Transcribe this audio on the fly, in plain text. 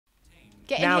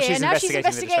Get in Now here. she's Now she's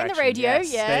investigating investigating the radio.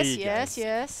 distraction. Yes, There you yes, go.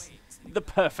 yes. The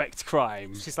perfect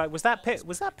crime. She's like, was that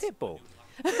Pitbull?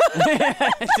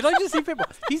 Did I just see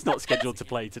Pitbull? He's not scheduled to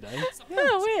play today.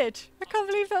 Oh, weird. I can't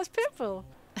believe that's Pitbull.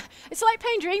 It's like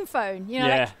playing Dream Phone. You know,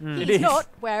 Yeah, like, it he's is. not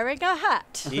wearing a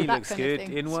hat. He that looks kind of good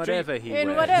thing. in whatever he wears.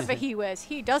 In whatever he wears.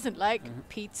 He doesn't like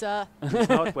pizza. He's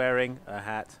not wearing a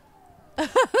hat. Oh,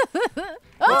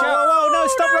 whoa, no,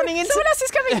 stop running into... Someone else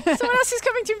is coming. Someone else is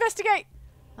coming to investigate.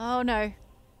 Oh, no.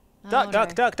 Duck, Oh, duck,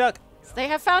 no. duck, duck. They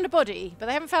have found a body, but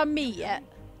they haven't found me yet.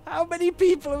 How many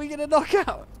people are we going to knock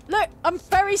out? Look, I'm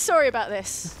very sorry about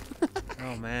this.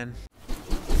 Oh, man.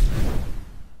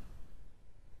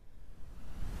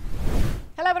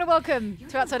 Hello and welcome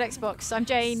to Outside Xbox. I'm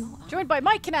Jane, joined by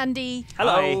Mike and Andy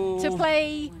Hello. to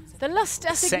play the Lust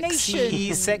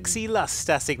Assignation. Sexy lust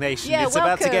assignation. Yeah, It's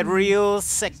about to get welcome. real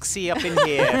sexy up in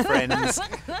here, friends.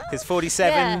 Because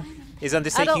 47 Yeah. is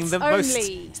undertaking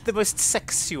Adults the most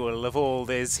sexual of all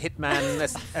these Hitman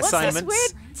What's assignments.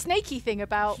 this weird snaky thing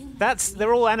about?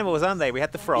 They're all animals, aren't they? We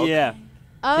had the frog. Yeah.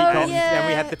 Oh, Peacock. yeah. Then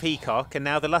we had the peacock, and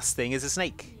now the lust thing is a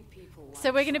snake.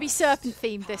 So we're going to be serpent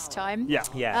themed this time. Yeah.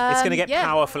 Yeah, it's going to get yeah.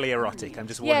 powerfully erotic. I'm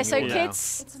just warning Yeah, so you all now.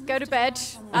 kids, go to bed.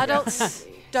 Adults,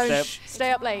 don't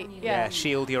stay up late. Yeah, Yeah.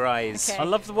 shield your eyes. Okay. I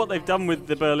love what they've done with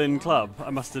the Berlin club, I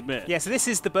must admit. Yeah, so this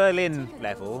is the Berlin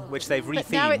level, which they've rethemed.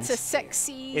 But now it's a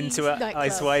sexy into a nightclub.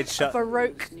 Eyes Wide Shut. A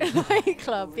Baroque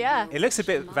nightclub, yeah. It looks a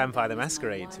bit Vampire the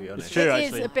Masquerade, to be honest. It's true, It is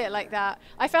actually. a bit like that.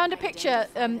 I found a picture.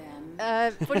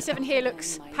 47 here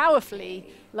looks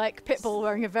powerfully like Pitbull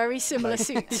wearing a very similar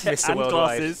suit. Mr. And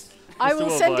Worldwide. glasses. I Mr. will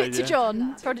send Worldwide, it to yeah.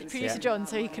 John, producer Yeah. John,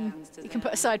 so you can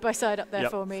put a side by side up there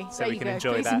Yep. for me. So there we you can go.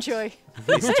 enjoy Please that. enjoy.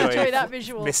 Please Enjoy that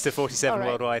visual. Mr. 47 All right.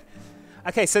 Worldwide.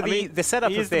 Okay, so the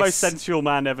setup he of is this... the most sensual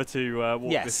man ever to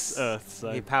walk Yes. this earth.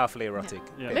 So. He's powerfully erotic.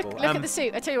 Yeah. Look, Pitbull. look at the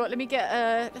suit. I tell you what. Let me get.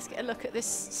 Let's get a look at this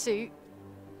suit.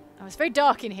 Oh, it's very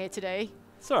dark in here today.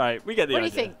 It's all right. We get the What do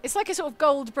idea. you think? It's like a sort of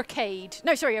gold brocade.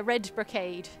 No, sorry, a red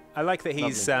brocade. I like that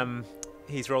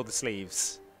he's rolled the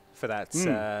sleeves for that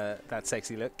that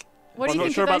sexy look. What I'm do you not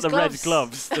think sure of about those the red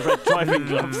gloves, the red driving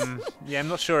gloves. Yeah, I'm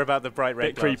not sure about the bright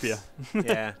red Bit gloves. creepier.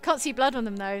 Yeah. Can't see blood on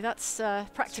them though. That's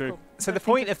practical. So the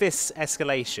point of this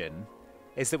escalation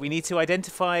is that we need to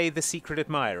identify the secret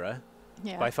admirer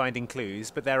Yeah. by finding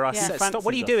clues, but there are... Yeah. Stop,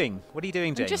 what are you doing? What are you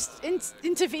doing, Jane? I'm just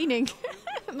intervening,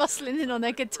 muscling in on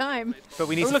their good time. But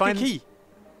we need Oh, to look, find... a key.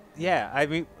 Yeah, I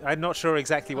mean, I'm not sure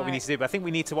exactly what we Right. need to do, but I think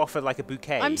we need to offer like a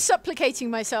bouquet. I'm supplicating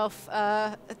myself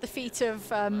at the feet of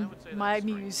my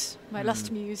muse, my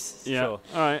lust muse. Yeah. Sure.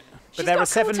 All right. She's there got are a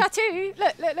 7 cool tattoo.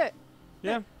 Look, look, look.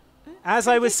 Yeah. As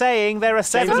I was saying, there are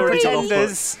 7 already got off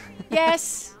pretenders.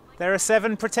 Yes. There are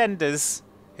 7 pretenders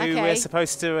who Okay. we're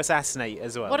supposed to assassinate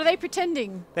as well. What are they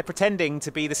pretending? They're pretending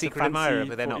to be the secret fancy admirer,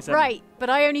 but they're not. 47. Right, but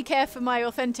I only care for my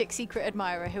authentic secret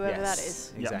admirer, whoever that Yes,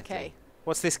 is. exactly. Okay.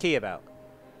 What's this key about?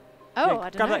 Oh, Yeah, I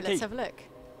grab don't know. that Let's key. have a look.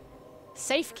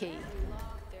 Safe key.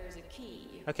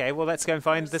 Okay, well, let's go and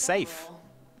find the safe.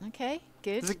 Okay,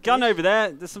 good. There's a gun over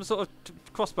there. There's some sort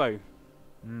of crossbow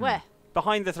Where?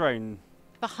 behind the throne.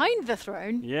 Behind the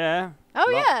throne. Yeah. Oh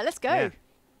Lock. yeah, let's go. Yeah.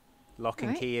 Lock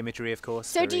and Right. key imagery, of course.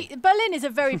 So very- Berlin is a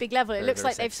very big level. It Very, looks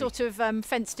very like they've sexy. sort of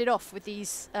fenced it off with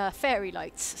these fairy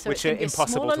lights, so which it are can be a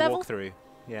impossible smaller to level. walk through.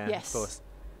 Yeah, Yes. of course.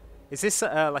 Is this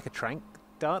like a trank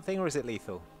dart thing, or is it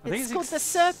lethal? I think It's called the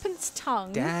Serpent's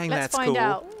Tongue. Dang, Let's that's find cool.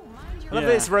 out. I love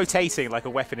that it's rotating like a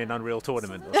weapon in Unreal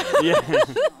Tournament. or something. Yeah.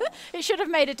 It should have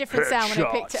made a different sound when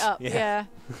I picked it Headshot. up. Yeah.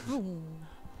 Yeah.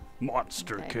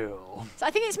 Monster Okay. kill. So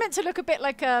I think it's meant to look a bit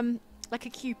like a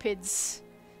Cupid's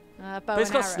bow But it's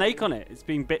and got a arrow. snake on it. It's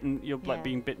being bitten. You're Yeah. like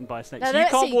being bitten by a snake. Now, So you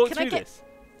let's can't see, walk can I through get- this.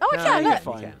 Oh, I No, can, you're look.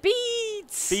 fine.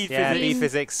 Beads. Bead Yeah, physics. bead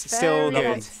physics still Very good.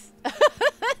 nice.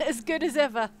 As good as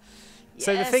ever.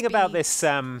 So the Yes, thing about beads. this,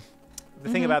 the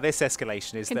thing about this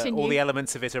escalation is that all Continue. the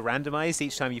elements of it are randomized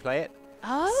each time you play it.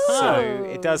 Oh. So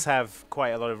it does have quite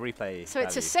a lot of replay. So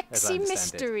it's a value, as I sexy understand it.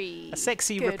 mystery. A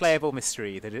sexy, Good. replayable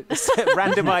mystery. That it's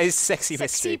randomized sexy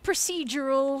Sexy mystery.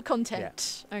 procedural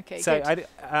content. Okay, So good.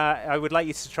 I would like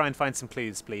you to try and find some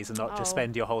clues, please, and not just Oh.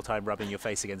 spend your whole time rubbing your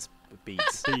face against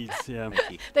beads. Beads. Yeah.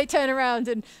 Thank you. They turn around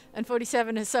and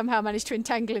 47 has somehow managed to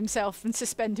entangle himself and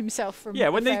suspend himself from Yeah.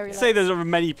 the When they fairy say lights. there's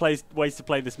many ways to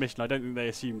play this mission, I don't think they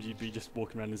assumed you'd be just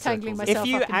walking around in Tangling circles. myself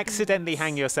If you up in accidentally beads.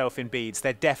 hang yourself in beads,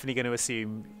 they're definitely going to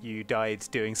assume you died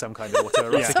doing some kind of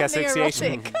autoerotic Something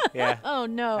asphyxiation. erotic. Yeah. Oh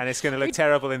no. And it's going to look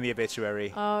terrible in the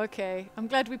obituary. Oh, okay. I'm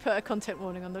glad we put a content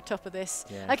warning on the top of this.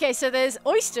 Yeah. Okay, so there's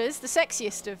oysters, the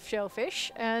sexiest of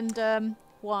shellfish, and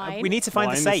wine. We need to find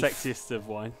Wine, the safe. sexiest of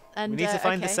wine. and, We need to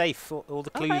find the okay. safe. All the All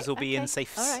clues right, will be in okay.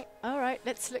 safes. All right,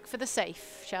 let's look for the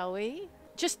safe, shall we?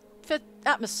 Just for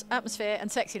atmosphere and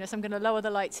sexiness, I'm going to lower the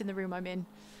lights in the room I'm in.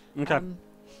 Okay.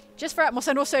 Just for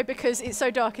atmosphere, and also because it's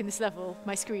so dark in this level,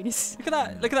 my screen is Look at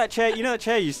that! Look at that chair. You know that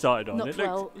chair you started on. not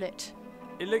well lit.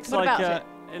 It looks What like about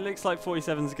it looks like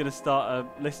 47's going to start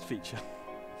a list feature.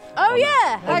 Oh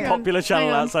yeah! On Hang on, popular channel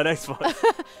hang on. outside Xbox.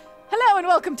 Hello and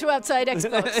welcome to Outside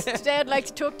Xbox. Today I'd like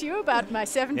to talk to you about my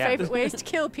 7 favourite ways to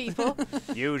kill people.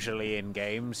 Usually in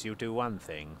games you do one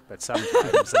thing, but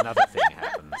sometimes another thing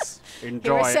happens.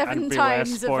 Enjoy 7 and beware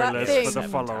times of that spoilers thing. for the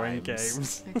 7 following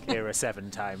times. games. Here are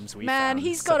 7 times we Man, found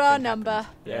he's got our something number.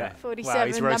 happened. Yeah. 47, Wow,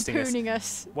 he's roasting us. lampooning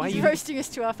us. Why He's you- roasting us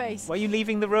to our face. Why are you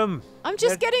leaving the room? I'm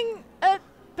just You're- getting a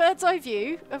bird's eye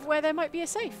view of where there might be a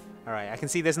safe. All right, I can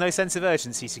see there's no sense of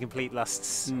urgency to complete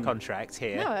Lust's contract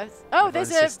here. No, there's Everyone's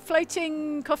a just-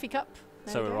 floating coffee cup.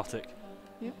 There So we go. erotic.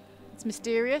 It's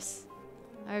mysterious.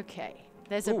 Okay,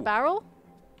 there's a Ooh. barrel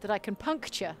that I can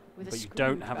puncture with a But you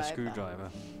screwdriver. don't have a screwdriver.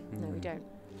 No, we don't.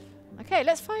 Okay,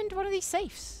 let's find one of these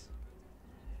safes.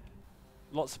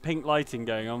 Lots of pink lighting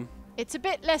going on. It's a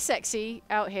bit less sexy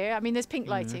out here. I mean, there's pink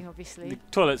lighting, The obviously.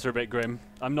 toilets are a bit grim.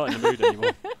 I'm not in the mood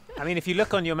anymore. I mean, if you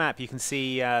look on your map, you can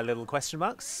see little question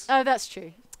marks. Oh, that's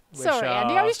true. Which Sorry,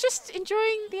 Andy. I are- was just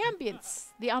enjoying the ambience.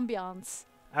 The ambiance.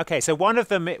 Okay, so one of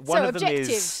them is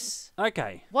Objectives.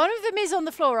 Okay. One of them is on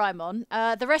the floor I'm on.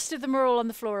 The rest of them are all on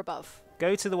the floor above.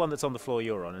 go to the one that's on the floor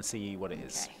you're on and see what it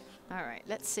is. Okay. All right.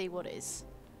 Let's see what it is.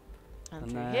 And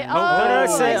And through then- here. Oh, No, no, I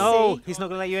it's see. oh, he's not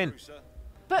going to let you in.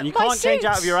 But And you my can't change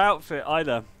out of suit. your outfit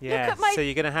either. Yeah, at my- so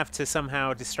you're going to have to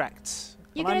somehow distract.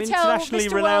 You're Well, going I'm to tell internationally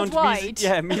Mr. renowned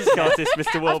Worldwide. music artist,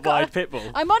 Mr. Worldwide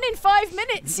Pitbull. I'm on in 5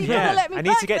 minutes. You've got to let me I need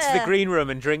back to get to there. the green room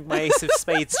and drink my Ace of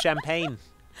Spades champagne.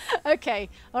 Okay.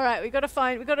 All right. We've got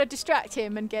to distract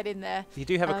him and get in there. You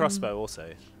do have a crossbow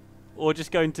also. Or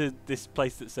just go into this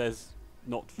place that says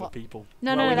not for What? people.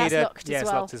 No, Well, no, we that's need a- locked yeah, as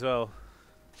it's well. locked as well.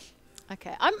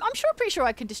 Okay. I'm pretty sure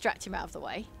I can distract him out of the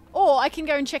way. Or I can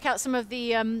go and check out some of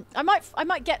the I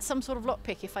might get some sort of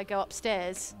lockpick if I go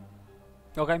upstairs.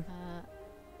 Okay.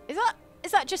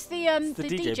 Is that just the the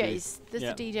DJ DJs? booth. There's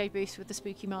Yeah. the DJ booth with the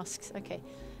spooky masks. Okay.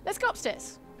 Let's go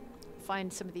upstairs.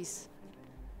 Find some of these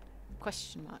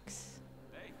question marks.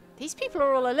 These people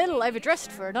are all a little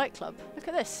overdressed for a nightclub. Look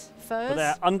at this. Furs. But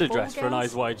they're underdressed for an ball eyes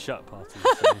gowns. wide shut party.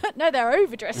 So. No, they're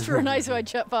overdressed for a nice wide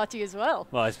shut party as well.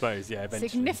 Well, I suppose, yeah, eventually.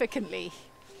 Significantly.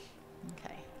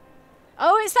 Okay.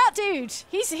 Oh, it's that dude.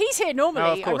 He's here normally.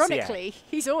 Oh, of course, yeah. Ironically,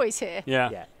 he's always here. Yeah.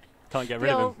 Yeah. Can't get The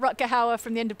rid of old him. Rutger Hauer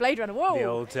from the end of Blade Runner. Whoa. The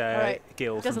old right.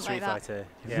 Gil from Doesn't Street like that. Fighter.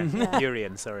 Yeah. Yeah.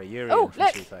 Urian, sorry. Urian Oh, from look.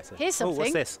 Street Fighter. Here's Oh, what's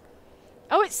something. this?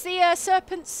 Oh, it's the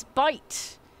serpent's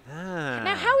bite. Ah.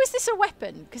 Now, how is this a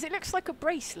weapon? Because it looks like a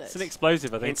bracelet. It's an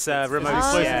explosive, I think. It's a remote. an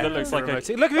explosive yeah, that looks like a... remote.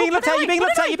 Look, you're being looked at. You're being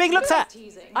looked at. You're being looked at.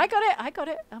 I got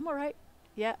it. I'm all right.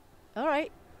 Yeah. All right.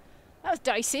 That was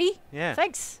dicey. Yeah.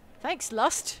 Thanks,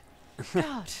 Lust.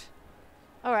 God.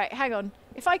 All right, hang on.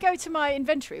 If I go to my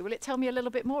inventory, will it tell me a little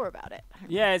bit more about it? Hang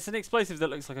on. Yeah, it's an explosive that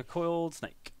looks like a coiled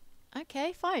snake.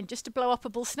 Okay, fine. Just a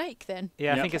blow-upable snake then.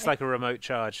 Yeah, I Yep. think it's like a remote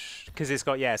charge because it's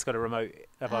got a remote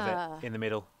above Ah. it in the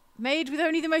middle. Made with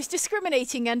only the most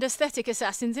discriminating and aesthetic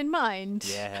assassins in mind.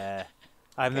 Yeah.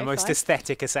 I'm the Okay, most fine.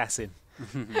 aesthetic assassin.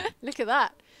 Look at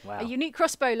that. Wow. A unique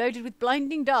crossbow loaded with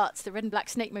blinding darts. The red and black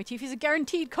snake motif is a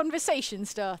guaranteed conversation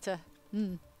starter.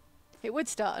 It would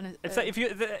start an.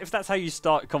 If that's how you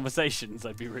start conversations,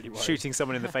 I'd be really worried. Shooting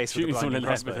someone in the face with Shooting a someone in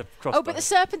blinding the head with crossbow. a crossbow. Oh, but the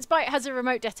serpent's bite has a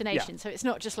remote detonation, so it's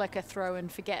not just like a throw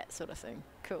and forget sort of thing.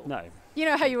 Cool. No, You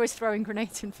know how you're always throwing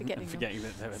grenades and forgetting I'm them. forgetting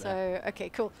that they were there. So, okay,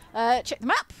 cool. Check the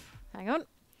map. Hang on.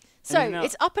 So, Anything else?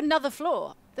 it's up another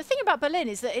floor. The thing about Berlin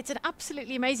is that it's an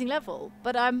absolutely amazing level,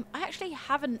 but I actually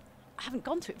haven't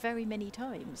gone to it very many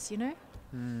times, you know?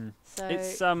 So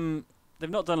It's they've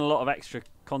not done a lot of extra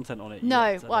content on it. no,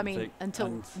 yet, well, I don't mean, think. until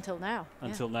And now. yeah.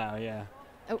 until now, yeah.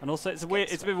 Oh, And also, it's a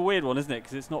bit of a weird one, isn't it?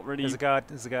 Because it's not really. There's a guard.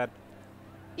 There's a guard.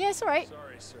 Yeah, it's all right.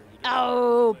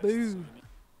 Oh, boo.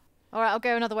 All right, I'll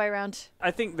go another way around.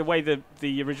 I think the way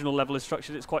the original level is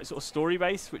structured, it's quite sort of story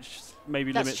based, which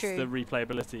maybe That's limits true. the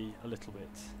replayability a little bit.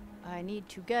 I need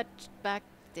to get back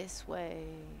this way.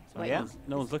 Oh, Wait, yeah?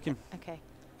 No one's looking. Okay.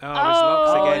 Oh, there's locks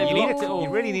Oh, again. no. You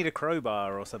really need a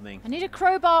crowbar or something. I need a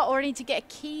crowbar or I need to get a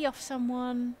key off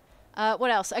someone.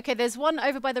 What else? Okay, there's one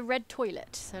over by the red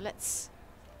toilet. So let's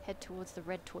head towards the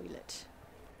red toilet.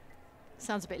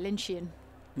 Sounds a bit Lynchian,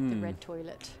 the red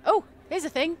toilet. Oh, here's a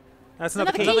thing. That's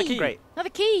Another another key. key. Great. Another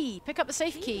key. Pick up the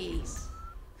safe key.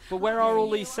 But where are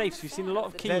all these safes? We've seen a lot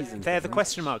of They're, keys. and they're the things.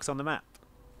 question marks on the map.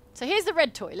 So here's the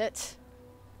red toilet.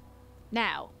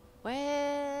 Now,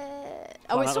 where...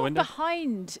 Oh, Climb it's out the sort of window?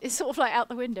 behind. It's sort of like out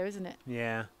the window, isn't it?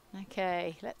 Yeah.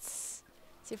 Okay, let's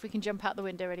see if we can jump out the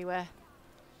window anywhere.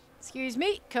 Excuse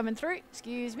me, coming through.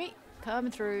 Excuse me,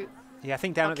 coming through. Yeah, I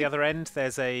think down at the other end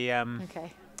there's a.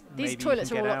 Okay. These maybe toilets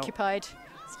you are can all get out. occupied.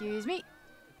 Excuse me.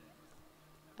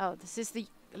 Oh, this is the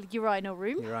urinal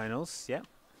room. Urinals, yeah.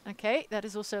 Okay, that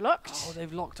is also locked. Oh,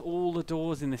 they've locked all the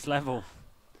doors in this level.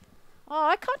 Oh,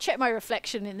 I can't check my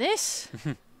reflection in this.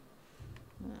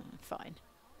 Fine.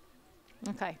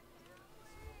 Okay.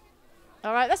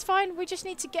 All right, that's fine. We just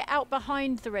need to get out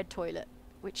behind the red toilet,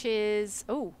 which is...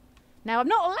 Oh, now I'm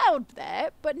not allowed there,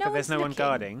 but no But there's no one looking.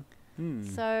 guarding.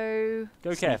 So...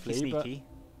 Go carefully. Sneaky.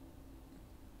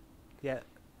 Yeah,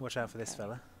 watch out for this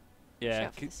fella. Yeah,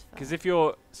 out for this because fella. if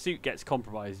your suit gets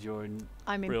compromised, you're in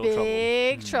I'm in real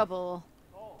big trouble.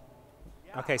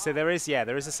 Okay, so there is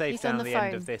a safe He's on down the the end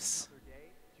phone. of this.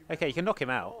 Okay, you can knock him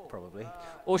out probably.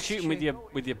 Or shoot him with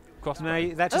your crossbow.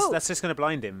 No, that's just going to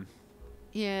blind him,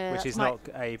 Yeah, which that's is my- not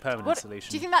a permanent What, solution.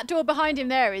 do you think that door behind him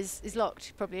there is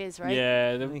locked? Probably is, right?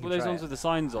 Yeah, You can well, those try ones it. with the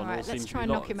signs on All all right, seem let's to try be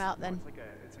and knock locked. him out then.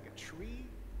 It's like a tree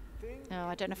thing. No,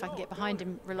 I don't know if I can get behind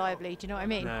him reliably. Do you know what I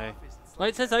mean? No. Well,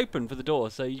 it says open for the door,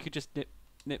 so you could just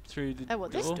nip through the Oh,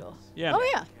 what, this door? Yeah. Oh,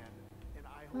 yeah. And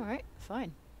I All right,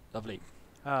 fine. Lovely.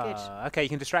 Okay, you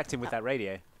can distract him with that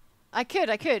radio. I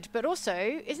could, but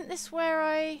also, isn't this where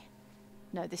I...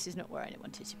 No, this is not where I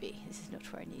wanted to be. This is not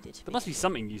where I needed to There be. must be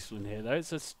something useful in here, though.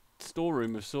 It's a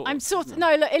storeroom of sorts. I'm sort of...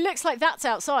 No, look, it looks like that's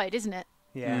outside, isn't it?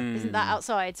 Yeah. Isn't that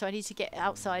outside? So I need to get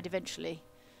outside eventually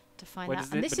to find Where that.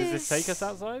 does And but does this take us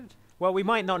outside? Well, we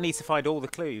might not need to find all the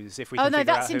clues if we Oh, can no,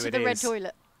 figure that's out who into it the red is.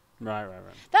 toilet. Right.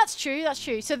 That's true, that's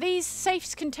true. So these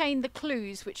safes contain the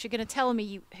clues which are going to tell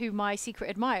me who my secret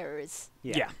admirer is.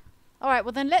 Yeah. All right,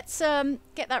 well then let's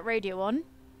get that radio on,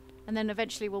 and then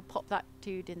eventually we'll pop that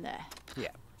dude in there. Yeah.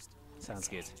 Sounds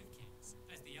good.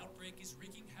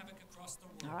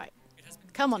 All right.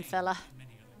 Come on, fella.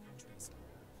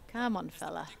 Come on,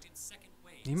 fella.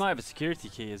 He might have a security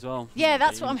key as well. Yeah,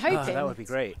 that's what I'm Oh, hoping. that would be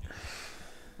great.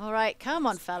 All right, come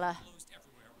on, fella.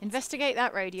 Investigate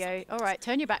that radio. All right,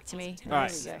 turn your back to me. There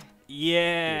Right. we go.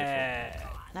 Yeah.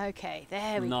 Okay,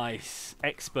 there we go. Nice.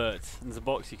 Expert. There's a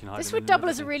box you can hide. This them would in and double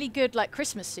as a everything. really good, like,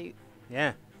 Christmas suit.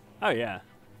 Yeah. Oh yeah.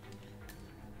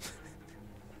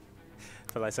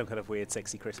 For like some kind of weird,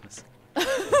 sexy Christmas.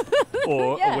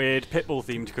 Or Yeah. a weird pitbull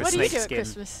themed What Christmas. do you do Snake at skin.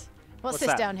 Christmas? What's What's this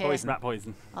that? down here? Poison. Rat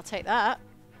poison. I'll take that.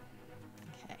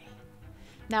 Okay.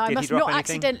 Now, I Did he must drop not anything?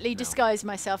 accidentally No. disguise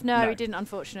myself. No, No. he didn't,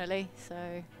 unfortunately. So,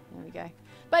 there we go.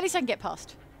 But at least I can get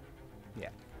past. Yeah.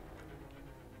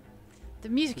 The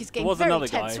music is There getting was very another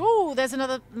tense. guy. Oh, there's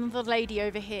another lady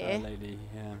over That here. lady.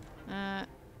 Yeah.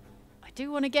 I do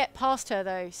want to get past her,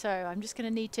 though, so I'm just going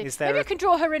to need to... Is there Maybe a- I can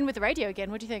draw her in with the radio again.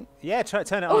 What do you think? Yeah, turn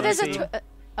it on. Oh, and there's see.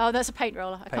 oh, that's a paint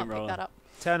roller. I Paint can't roller. pick that up.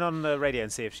 Turn on the radio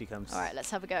and see if she comes. All right, let's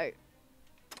have a go.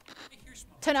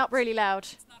 Turn it up really loud.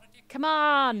 Come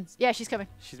on. Yeah, she's coming.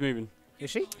 She's moving. Is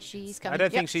she? She's coming. I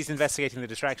don't Yep. think she's investigating the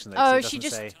distraction though. Oh, 'cause it she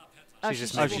doesn't just- say. oh, she's she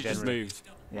just Oh, moving she just generally. moved.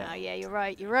 Yeah. Oh, yeah, you're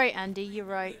right. You're right, Andy. You're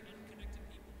right.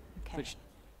 Okay. But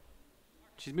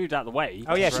she's moved out of the way.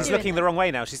 Oh yeah, She's she's doing looking it. the wrong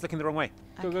way now. She's looking the wrong way.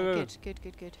 Go, Okay, go,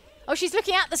 go. Good. Oh, she's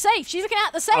looking at the safe. She's looking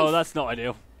at the safe. Oh, that's not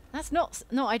ideal. That's not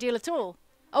ideal at all.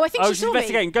 Oh, I think Oh, she she's saw me.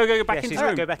 investigating. Go back Yeah, into she's the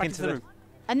room. go back into the- room.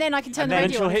 And then I can turn And the then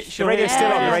radio she'll on. hit- The she'll radio's hit- still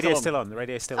on. The Yeah. radio's still on. The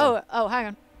radio's still on. Oh, hang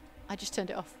on. I just turned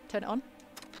it off. Turn it on.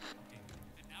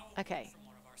 Okay.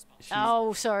 She's-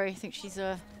 Oh, sorry. I think she's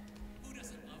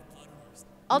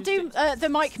I'll do the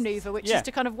mic maneuver, which Yeah. is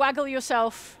to kind of waggle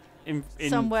yourself in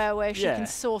somewhere where she yeah. can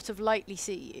sort of lightly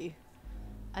see you,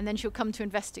 and then she'll come to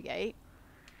investigate.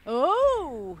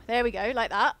 Oh, there we go, like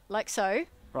that, like so.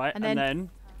 Right, and and then- then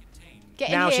Get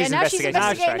Now in here. she's Now she's investigating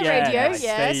investigating the the radio. distraction.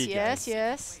 Yeah, there you go.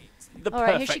 Yes. the All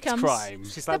right, here she perfect comes. crime.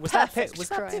 She's like, The was that perfect was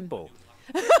that crime. Pitbull?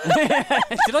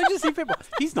 Did I just see Pitbull?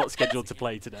 He's not scheduled to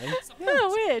play today. Oh,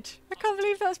 weird. I can't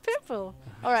believe that was Pitbull.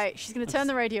 All right, she's going to turn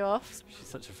the radio off. She's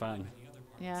such a fan.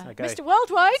 Yeah. Okay. Mr.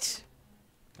 Worldwide.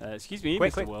 Excuse me,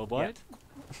 Quick, Mr. quick. Worldwide.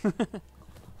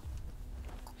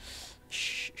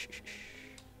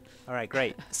 All right,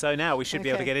 great. So now we should be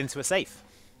able to Okay. get into a safe.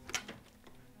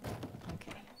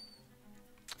 Okay. Very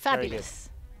Fabulous.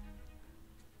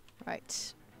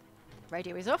 Right.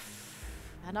 Radio is off.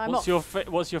 And I'm What's off.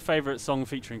 what's your favourite song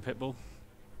featuring Pitbull?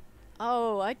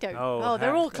 Oh, I don't. Oh, Oh,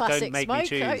 they're all don't classics, make me Mike.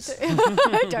 choose.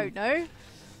 I don't know.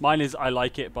 Mine is "I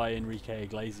Like It" by Enrique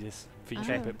Iglesias,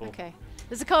 featuring Oh, Pitbull. okay.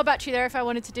 There's a car battery there if I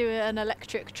wanted to do an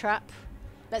electric trap.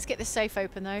 Let's get this safe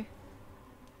open though.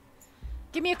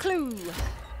 Give me a clue.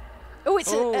 Oh,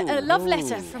 it's a love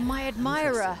letter Ooh. from my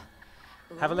admirer.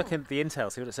 Have a look at the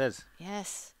intel. See what it says.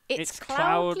 Yes. It's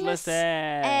cloudless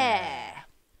air. air.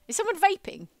 Is someone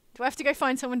vaping? Do I have to go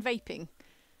find someone vaping?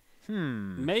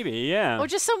 Hmm. Maybe, yeah. Or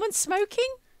just someone smoking?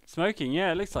 Smoking,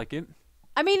 yeah, it looks like it.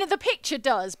 I mean, the picture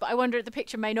does, but I wonder if the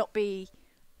picture may not be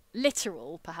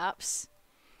literal, perhaps.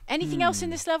 Anything else in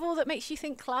this level that makes you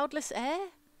think cloudless air?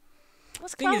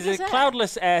 What's cloudless air?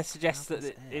 Cloudless air suggests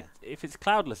that if it's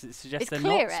cloudless, it suggests It's they're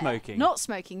clear not air. smoking. Not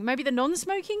smoking. Maybe the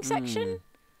non-smoking section?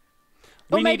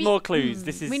 We Or need maybe- more clues.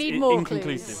 This is we need more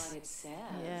inconclusive. clues. What it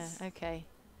says. Yeah, okay.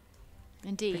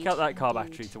 Indeed. Pick up that car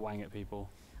indeed. battery to wang at people.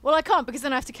 Well, I can't because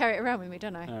then I have to carry it around with me,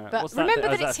 don't I? But What's that? remember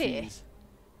Oh, is that it's a here. fuse?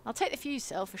 I'll take the fuse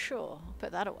cell for sure. I'll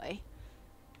put that away.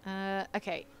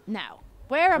 Okay, now,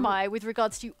 where am I with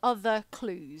regards to other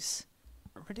clues?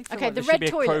 I really feel Okay, like the there red should be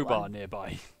a toilet crowbar one.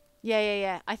 nearby.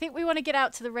 Yeah. I think we want to get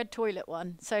out to the red toilet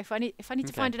one. So if I need to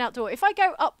Okay. find an outdoor, if I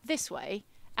go up this way,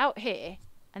 out here,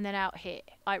 and then out here,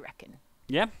 I reckon.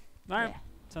 Yeah. All right. Yeah.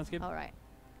 Sounds good. All right.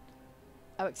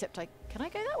 Oh, except can I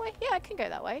go that way? Yeah, I can go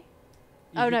that way.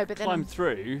 You Oh, could no, but then climb I'm-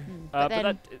 through. but But then-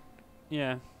 that,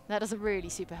 yeah. That doesn't really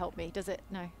super help me, does it?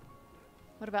 No.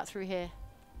 What about through here?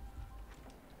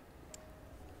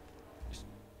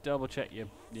 Double check your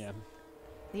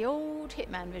The old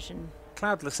Hitman vision.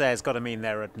 Cloudless air's got to mean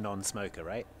they're a non-smoker,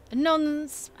 right?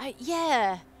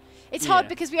 Yeah. It's hard Yeah.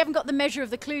 because we haven't got the measure of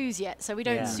the clues yet, so we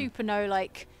don't Yeah. super know,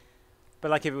 like...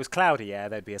 But like if it was cloudy air,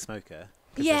 they'd be a smoker.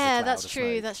 'cause there's a Yeah, cloud that's of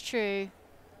true, smoke. that's true.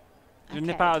 You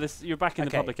nip out of this. You're back in the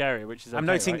Okay. public area, which is. I'm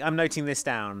okay, noting. right? I'm noting this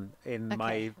down in Okay.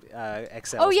 my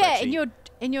Excel. Oh yeah, in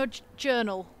spreadsheet. your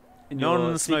journal. In your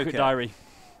non-smoker. secret diary.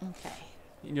 Okay.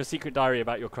 In your secret diary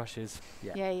about your crushes.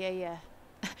 Yeah.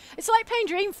 It's like playing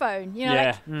Dream Phone, you know,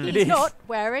 Yeah, like, it he's is. not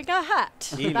wearing a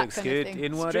hat. He that looks kind of good thing.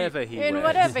 in whatever he In wears.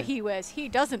 whatever he wears. He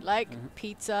doesn't like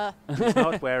pizza. He's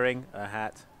not wearing a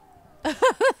hat.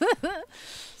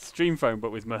 Stream phone,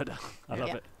 but with murder. I love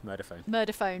Yeah. it. Murder phone.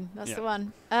 Murder phone, that's Yeah. the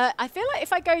one. I feel like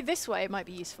if I go this way, it might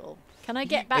be useful. Can I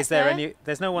get back Is there there? any?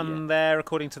 There's no one there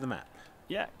according to the map.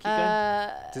 Yeah, keep going.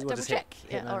 What double does check.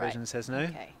 Hitman Yeah, all right. Vision says no.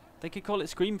 Okay. They could call it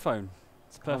Scream Phone.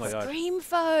 It's Oh my perfect. God. Dream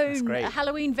phone. great. A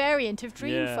Halloween variant of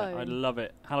Dream yeah, phone. I love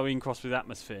it. Halloween crossed with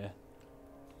atmosphere.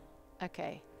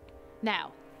 Okay.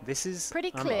 Now. This is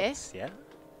Pretty clear. unlocked, Yeah.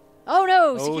 Oh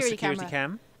no, Oh, security security camera.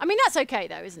 cam. I mean that's okay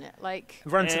though, isn't it? Like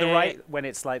Run to the Eh. right when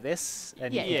it's like this,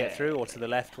 and Yeah, you can yeah. get through, or to the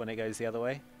left when it goes the other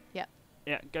way.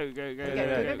 Yeah, go. go, go, go, go.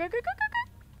 go, go, go.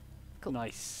 Cool.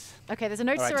 Nice. Okay, there's a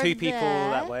All noticer right, two over people there.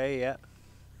 that way. Yeah.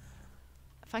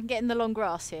 If I can get in the long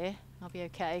grass here, I'll be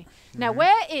okay. Mm-hmm. Now,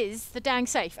 where is the dang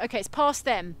safe? Okay, it's past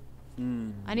them.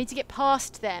 Mm. I need to get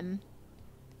past them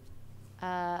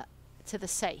to the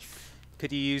safe.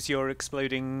 Could you use your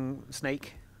exploding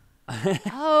snake?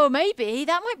 Oh, maybe.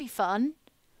 That might be fun.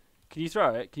 Can you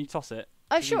throw it? Can you toss it?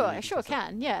 Oh, Can you sure. I use sure toss it?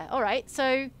 can. Yeah. All right.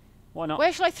 So, Why not?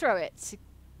 where shall I throw it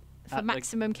for At the-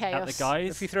 maximum chaos? At the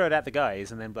guys? If you throw it at the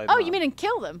guys and then blow them Oh, up. you mean and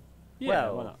kill them? Yeah,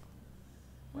 well, why not?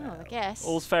 Well, I guess.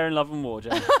 All's fair in love and war,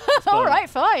 Jen. All right,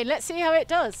 fine. Let's see how it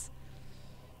does.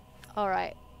 All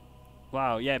right.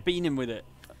 Wow, yeah, bean him with it.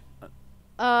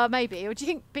 Maybe. Or do you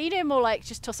think beat him or like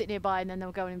just toss it nearby and then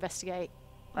they'll go and investigate?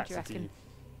 What do you That's up to reckon?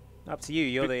 you. Up to you.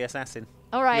 You're the assassin.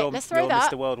 All right, You're, let's throw you're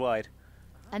that Mr. Worldwide.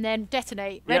 and then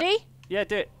detonate. Yep. Ready? Yeah,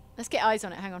 do it. Let's get eyes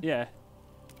on it. Hang on. Yeah.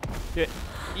 Do it.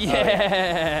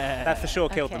 Yeah. That for sure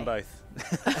killed them Okay. both.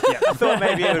 I thought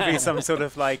maybe it would be some sort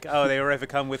of like, oh, they were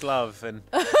overcome with love, and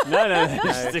no, it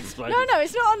just exploded. No,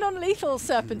 it's not a non-lethal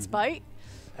serpent's bite.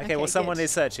 okay, well, Okay, someone good.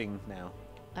 is searching now.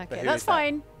 Okay, who that's is that?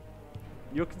 fine.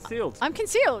 You're concealed. I'm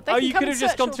concealed. They Oh, can you come could and have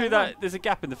just search gone all through they that. want. There's a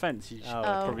gap in the fence. You Oh,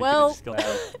 probably well, could have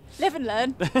just gone. Live and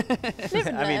learn. Live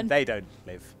and I mean, learn. they don't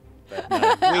live, but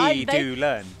no, we do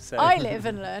learn. So I live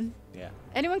and learn. yeah.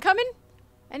 Anyone coming?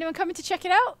 Anyone coming to check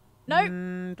it out? No?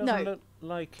 Doesn't No. look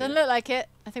like Doesn't it. look like it.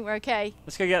 I think we're okay.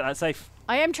 Let's go get that safe.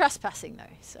 I am trespassing though,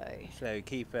 so So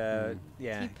keep,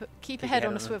 yeah, keep a head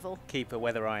on a swivel. Keep a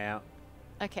weather eye out.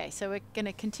 Okay, so we're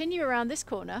gonna continue around this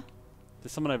corner.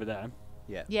 There's someone over there.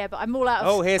 Yeah. Yeah, but I'm all out of.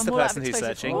 Oh, here's I'm the all out of person who's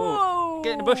explosive. searching. Whoa!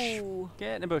 Get in the bush.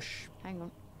 Get in the bush. Hang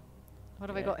on. What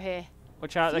have I Yeah. got here?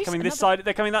 Watch out! They're Use coming this another- side.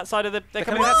 They're coming that side of the. They're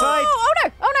coming coming that side. Oh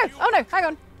no! Oh no! Oh no! Hang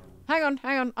on!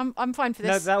 Hang on! I'm fine for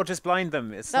No, this. that'll just blind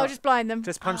them. It's That'll not, just blind them.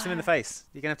 just punch them in the face.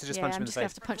 You're gonna have to just Yeah, punch I'm them in just the gonna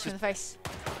face. have to punch them in the face.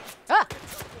 Ah!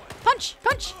 Punch!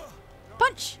 Punch!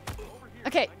 Punch!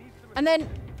 Okay, and then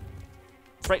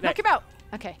Break knock neck. him out.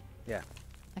 Okay. Yeah.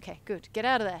 Okay, good. Get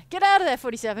out of there. Get out of there,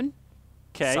 47.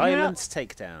 Okay. Silent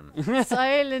takedown.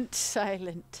 Silent,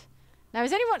 silent. Now,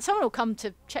 is someone will come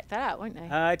to check that out, won't they?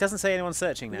 It doesn't say anyone's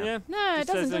searching now. Yeah. No, it just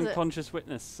doesn't, says does it? unconscious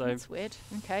witness. So. That's weird.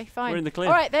 Okay, fine. We're in the clear.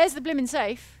 All right, there's the blimmin'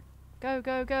 safe. Go,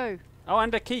 go, go. Oh,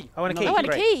 and a key. Oh, and a key. Oh, and a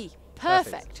Great. key.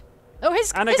 Perfect. Oh,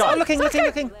 his And a his guy. one. Oh, looking, Someone's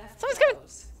looking, coming. looking. Someone's coming.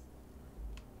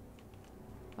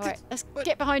 All right, let's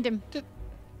get behind him.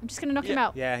 I'm just going to knock him Yeah.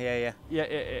 out. Yeah.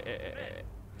 Yeah.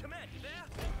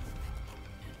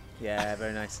 Yeah,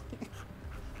 very nice.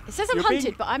 It says I'm You're being-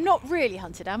 hunted, but I'm not really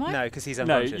hunted, am I? No, because he's No,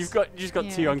 unconscious. you've just got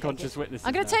Yeah, two okay, unconscious good. witnesses.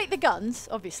 I'm going to now. take the guns,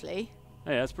 obviously.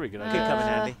 Oh, yeah, that's pretty good. Could idea. come in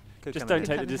handy. Could Just come don't in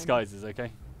take the handy. disguises,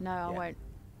 okay? No, I Yeah. won't.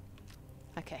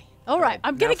 Okay. All right,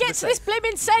 I'm Now going to for get the to this safe.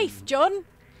 blimmin' safe, John.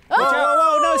 Whoa,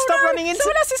 whoa, no, stop running into-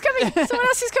 Someone else is coming. Someone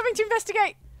else is coming to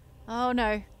investigate. Oh,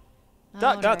 no.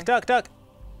 Duck, Oh, duck, no. duck, duck.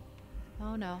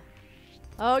 Oh, no.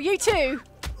 Oh, you too.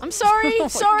 I'm sorry. Oh my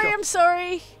sorry, God. I'm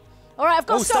sorry. All right, I've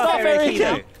got Oh, to stop start it. area key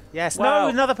though. Yes, Wow. no,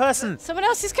 another person. Someone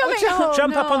else is coming. Oh,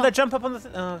 Jump up on no.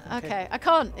 the. Oh, Okay, I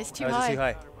can't. It's too Oh, is high. it too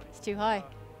high? It's too high.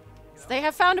 So they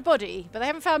have found a body, but they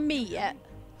haven't found me yet.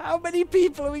 How many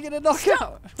people are we going to knock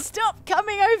out? Stop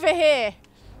coming over here.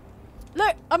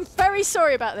 Look, I'm very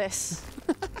sorry about this.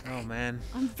 Oh man.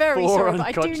 I'm very Four sorry, but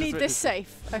I do unconscious need witnesses. this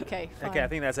safe. Okay, fine. Okay, I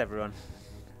think that's everyone.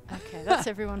 Okay, that's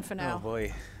everyone for Oh now.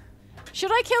 boy.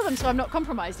 Should I kill them so I'm not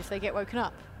compromised if they get woken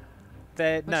up?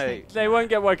 They're, do you no. think? They won't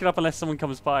get woken up unless someone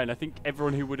comes by, and I think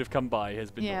everyone who would have come by has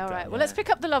been Yeah, all knocked right. out. Well, let's pick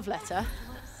up the love letter.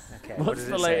 Okay. what What's does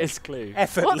the it say? latest clue?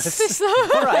 Effortless. What's this?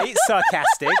 All right,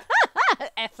 sarcastic.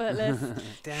 Effortless.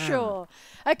 Damn. Sure.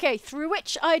 Okay, through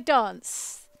which I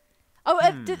dance. Oh,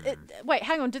 wait,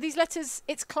 hang on. Do these letters?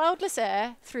 It's cloudless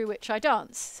air through which I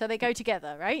dance. So they go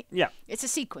together, right? Yeah. It's a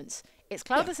sequence. It's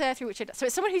cloudless air through which I dance. So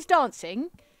it's someone who's dancing,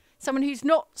 someone who's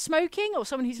not smoking, or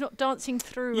someone who's not dancing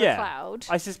through a cloud.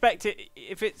 I suspect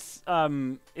if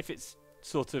it's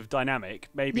sort of dynamic,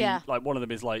 maybe Yeah. like one of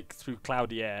them is like through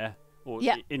cloudy air or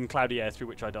Yeah. in cloudy air through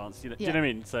which I dance. Do you know Yeah. what I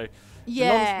mean? So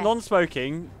Yeah.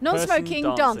 non-smoking, Non-smoking,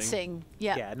 person dancing.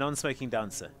 Yeah. Yeah, non-smoking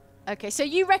dancer. Okay, so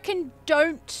you reckon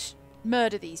don't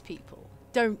murder these people?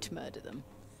 Don't murder them.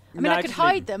 I mean, No, I could just leave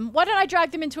hide them. Why don't I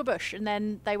drag them into a bush and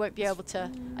then they won't be able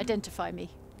to identify me?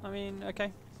 I mean,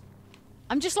 okay.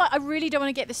 I'm just like, I really don't want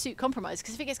to get the suit compromised,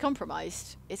 because if it gets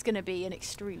compromised, it's going to be an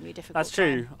extremely difficult That's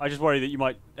true. time. I just worry that you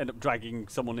might end up dragging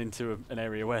someone into an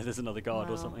area where there's another guard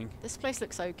or Well, something. This place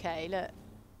looks okay. Look,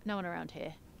 no one around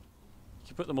here. You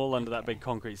could put them all under that big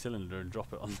concrete cylinder and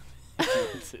drop it on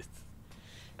them.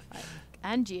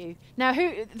 And you. Now,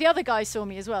 the other guys saw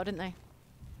me as well, didn't they?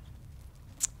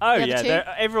 Oh The other yeah, two?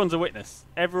 everyone's a witness.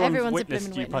 Everyone's Everyone's a witnessed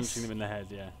bloomin' you witness. punching them in the head.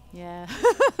 Yeah. Yeah.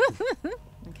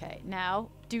 Okay, now,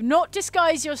 do not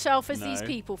disguise yourself as these No.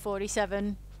 people,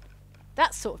 47.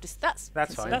 That's sort of that's fine.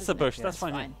 considered, That's a isn't it? bush. Yeah. That's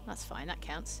fine. Yeah. That's fine. That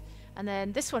counts. And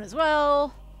then this one as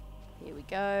well. Here we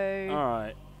go. All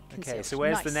right. Okay, Concealed. so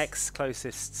where's the Nice. next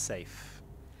closest safe?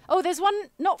 Oh, there's one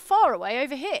not far away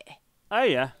over here. Oh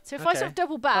yeah. So if I sort Okay. of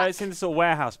double Oh, back, it's in the sort of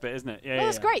warehouse bit, isn't it? Yeah. well,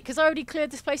 that's yeah. great because I already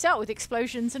cleared this place out with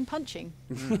explosions and punching.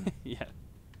 Yeah.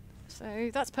 So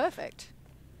that's perfect.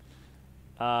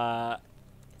 It's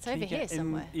It's over here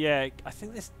somewhere. Yeah, I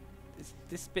think this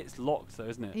bit's locked though,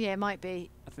 isn't it? Yeah, it might be.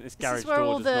 I think this This garage is where door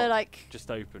all does the not like just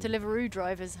open. Deliveroo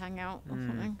drivers hang out or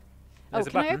something. There's Oh,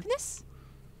 a can I button. open this?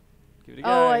 Give it a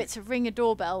Oh, go. it's a ring a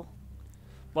doorbell.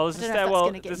 Well, there's I a don't know if that's stairwell.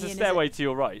 gonna get There's me a in, is stairway it? to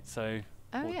your right, so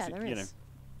Oh or yeah, to, there you know, is.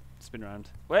 spin around.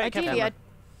 Wait, Ideally, camera.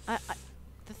 I,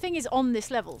 the thing is on this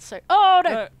level, so oh no!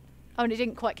 No. Oh, and it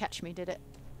didn't quite catch me, did it?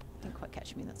 Didn't quite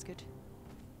catch me. That's good.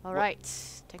 All right,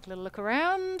 take a little look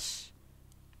around.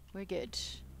 We're good.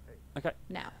 Okay.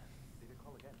 Now,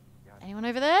 anyone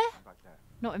over there?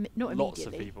 Not Lots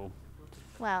immediately. of people.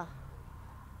 Well,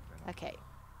 okay.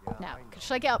 Now,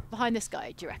 should I get up behind this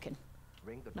guy? Do you reckon?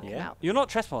 Knock him Yeah. out. You're not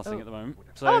trespassing Oh. at the moment.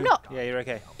 So Oh, I'm not. Yeah, you're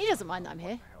okay. He doesn't mind that I'm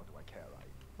here.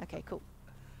 Okay, cool.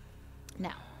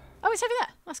 Now, oh, it's over there.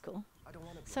 That's cool.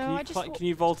 So Can you, I just. can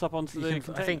you vault up onto the You can, I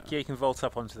container? think you can vault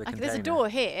up onto the Okay, container. there's a door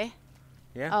here.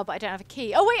 Yeah. Oh, but I don't have a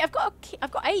key. Oh wait, I've got a key.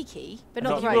 I've got a key, but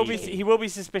not he the right will be key. he will be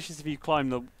suspicious if you climb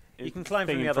the. You can climb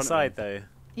thing from the in other front of side, him.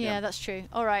 though. Yeah, that's true.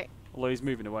 All right, Although he's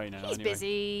moving away now. he's anyway.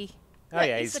 busy. Oh Look,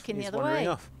 yeah, he's looking the other wandering way.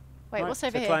 off. Wait, Right, what's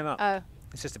over so here? climb up. Oh,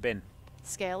 It's just a bin.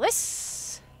 scale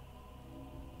this.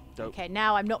 Dope. Okay,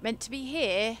 now I'm not meant to be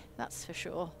here. That's for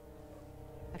sure.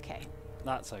 Okay,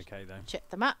 That's okay though. check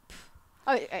the map.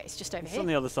 Oh, it's just over It's here. on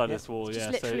the other side Yeah. of this wall. It's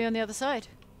Yeah. just literally So on the other side.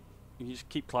 you just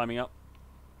keep climbing up.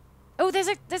 Oh, there's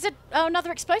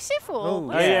another explosive or? Oh,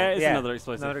 what Oh is yeah, it? it's another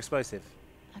explosive. Another explosive.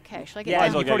 Okay, shall I get Yeah, Might as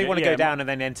and down? well you probably go- want to yeah, go down and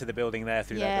then enter the building there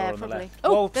through that Yeah, door on probably. the left.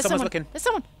 Oh, Whoa, there's someone's someone. looking. There's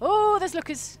someone. Oh, there's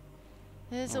lookers.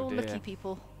 There's Oh all dear. looky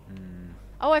people. Hmm.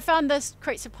 Oh, I found those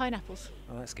crates of pineapples.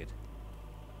 Oh, that's good.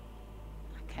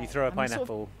 Okay. You throw a I'm gonna sort of-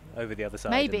 pineapple over the other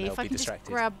side Maybe and they'll if I be can distracted.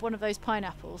 just grab one of those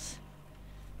pineapples.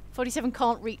 47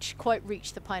 can't quite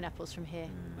reach the pineapples from here.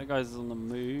 That guy's on the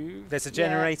move. There's a Yeah.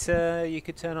 generator you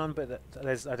could turn on, but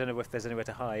I don't know if there's anywhere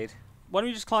to hide. Why don't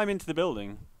we just climb into the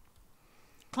building?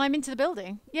 Climb into the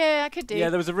building. Yeah, I could do. Yeah,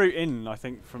 there was a route in, I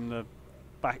think, from the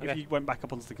back. Okay. If you went back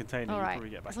up onto the container, all you'd right. probably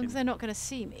get back As long in. as they're not going to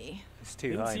see me. It's They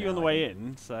too didn't high. see you on the now, I way think.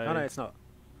 in, so. Oh no, it's not.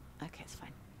 Okay, it's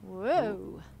fine.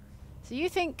 Whoa. So you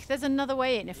think there's another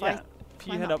way in if I If you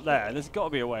climb head up here? there, there's got to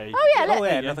be a way. Oh yeah, Oh look.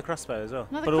 yeah, another crossbow as well.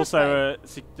 Another But crossbow.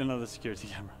 also another security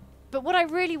camera. But what I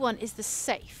really want is the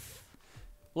safe.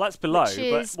 Well, that's below. Which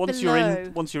is But once below.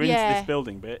 you're into Yeah. this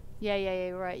building bit, Yeah,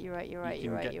 you're right. You're right. you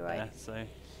can get there, so.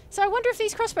 So I wonder if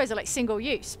these crossbows are like single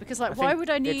use, because like I why think would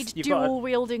I it's- need you've got a- dual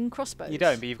wielding crossbows? You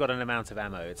don't, but you've got an amount of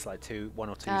ammo. It's like one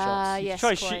or two shots. Yes,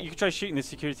 You could try shooting the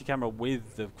security camera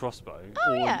with the crossbow.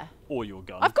 Oh, or, yeah. Or your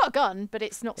gun. I've got a gun, but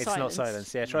it's not It's silenced. not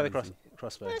silenced. Yeah, try the Amazing.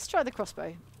 crossbow. Let's try the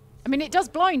crossbow. I mean, it does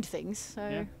blind things, so Yeah.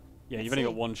 Yeah, Let's you've only see.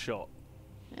 got one shot.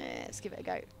 Let's give it a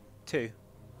go. 2.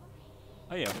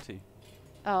 Oh yeah, two.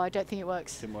 Oh, I don't think it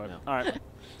works. Didn't work. No. All right.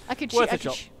 I could Worth shoot. a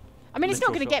shot. I mean, it's not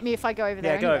Little going to shot. get me if I go over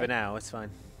there. Yeah, go anyway. over now. It's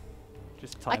fine.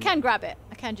 Just time I can grab it.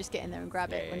 I can just get in there and grab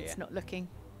Yeah, it when yeah, it's yeah. not looking.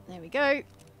 There we go.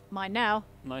 Mine now.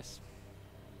 it. Nice.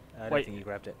 I don't Wait. think you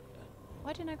grabbed it.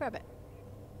 Why didn't I grab it?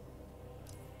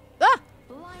 Ah!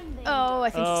 Oh, I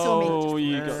think he saw me. Oh,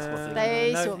 you got Uh, spotted.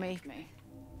 They no. saw me.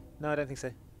 No, I don't think so.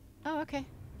 Oh, okay.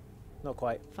 Not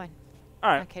quite. Fine. All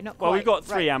right. Okay, not Well, we've quite. got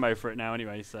 3 Right. ammo for it now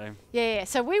anyway, so. Yeah.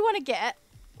 So we want to get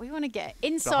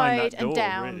inside and door,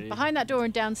 down, really. behind that door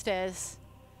and downstairs.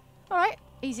 All right,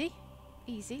 easy,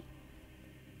 easy.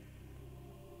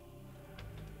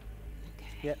 Okay.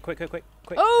 Yeah, quick.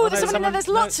 Oh, there's no, someone in there. There's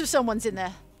no. lots of someone's in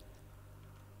there.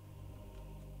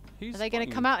 Who's Are they going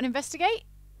to spotting come you? out and investigate?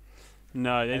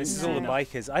 No, they This didn't is all the No.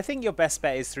 bikers. I think your best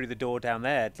bet is through the door down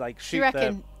there. Like shoot you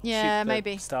reckon? the Yeah, shoot the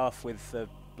maybe. staff with the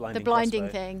blinding The blinding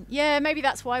crossbow. thing. Yeah, maybe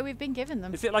that's why we've been given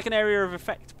them. Is it like an area of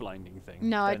effect blinding thing?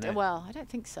 No, Don't know. well, I don't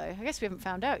think so. I guess we haven't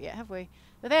found out yet, have we?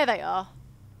 But there they are.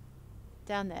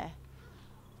 Down there.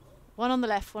 One on the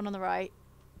left, one on the right.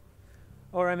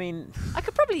 Or I mean, I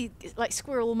could probably like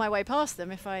squirrel my way past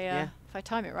them if I Yeah.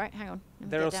 time it right. Hang on. Let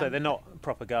me they're get also down. they're not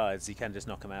proper guards. You can just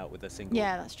knock them out with a single.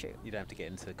 Yeah, that's true. You don't have to get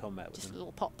into combat with Just a them.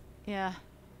 little pop. Yeah.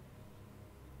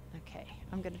 Okay,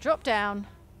 I'm going to drop down.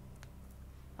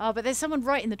 Oh, but there's someone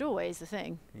right in the doorway is the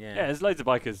thing. Yeah, Yeah. there's loads of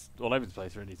bikers all over the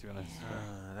place, really, to be honest.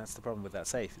 That's the problem with that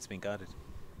safe. It's been guarded.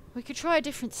 We could try a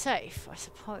different safe, I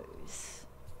suppose.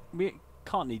 We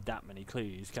can't need that many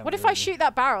clues, can What we, if I really? shoot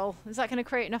that barrel? Is that going to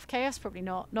create enough chaos? Probably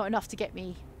not. Not enough to get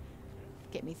me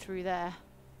through there.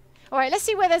 All right, let's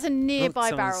see where there's a nearby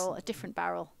someone's- barrel, a different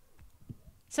barrel.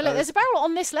 So look, Oh, there's a barrel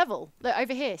on this level. Look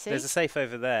over here. See, There's a safe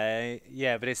over there.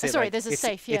 Yeah, but it's Oh, sorry, like, there's a it's,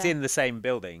 safe, It's yeah. in the same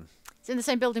building. it's in the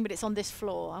same building, but it's on this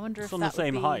floor. I wonder It's if on that the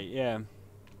same would be height, yeah. On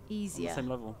easier. the same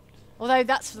level. Although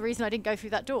that's the reason I didn't go through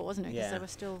that door, wasn't it? Because Yeah. there were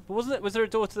still. But wasn't it? Was there a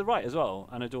door to the right as well,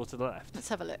 and a door to the left? Let's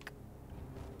have a look.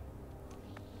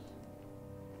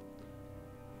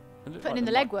 It looked Putting like in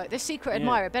the there might- legwork. This secret Yeah.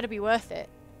 admirer better be worth it.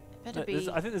 Better No, be.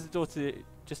 I think there's a door to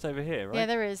just over here, right? Yeah,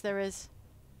 there is. There is.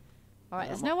 All right, Yeah,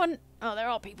 there's I'm no one. Oh, there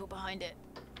are people behind it.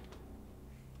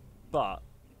 But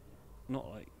not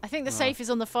like. I think the No. safe is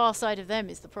on the far side of them.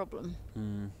 Is the problem?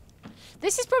 Hmm.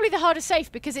 This is probably the hardest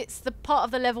safe because it's the part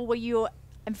of the level where you're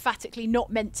emphatically not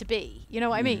meant to be. You know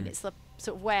what I mean? It's the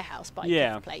sort of warehouse bike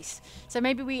Yeah. place. So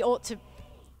maybe we ought to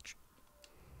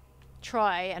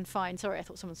try and find. Sorry, I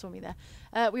thought someone saw me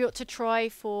there. We ought to try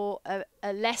for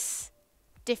a less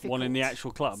difficult One in the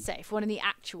actual club. safe. One in the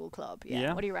actual club. Yeah.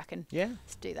 Yeah. What do you reckon? Yeah.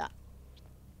 Let's do that.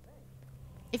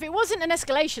 If it wasn't an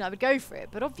escalation, I would go for it.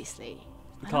 But obviously,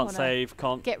 I don't Can't wanna save,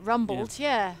 can't get rumbled.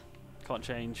 Yeah. can't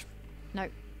change. No.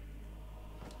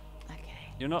 Okay.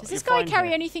 You're not. Does this you're guy fine carry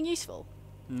here. anything useful?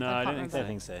 No, I I can't don't think I so. don't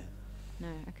think so. No.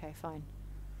 Okay. Fine.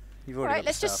 You've All already right. got the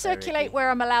Let's just staff area circulate key. where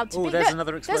I'm allowed to Oh, be. there's Look,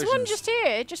 another there's one explosion. just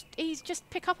here. He's just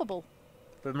pick upable.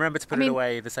 But remember to put mean, it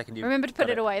away the second you. Remember to put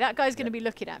it away. That guy's going to be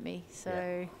looking at me.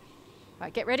 So,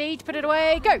 right, get ready to put it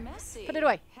away. Go. Put it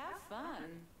away. Have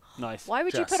fun. Nice. Why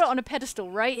would you put Just. it on a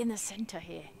pedestal right in the center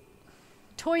here?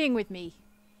 Toying with me.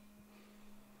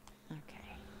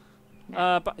 Okay.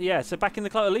 But yeah, so back in the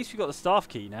club. At least we got the staff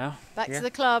key now. Back Yeah. to the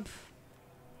club.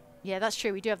 Yeah, that's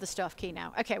true. We do have the staff key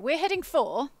now. Okay, we're heading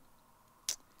for.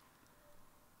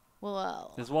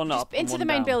 Well, There's one just up and into one the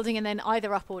main down. building and then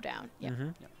either up or down. Yeah.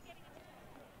 Mhm.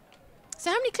 So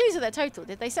how many clues are there total?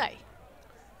 Did they say?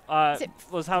 Is it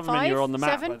Was however many 5, are on the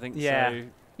map. 7? I think. Yeah. So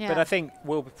Yeah. But I think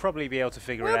we'll probably be able to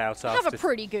figure we'll it out have after. a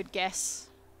pretty good guess.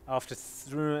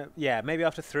 Yeah, maybe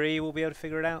after 3 we'll be able to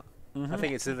figure it out. Mhm. I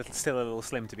think it's still a little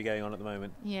slim to be going on at the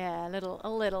moment. Yeah, a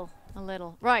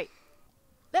little. Right.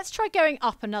 Let's try going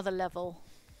up another level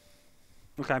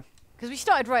Okay. because we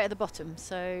started right at the bottom.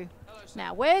 So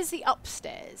now, where's the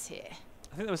upstairs here?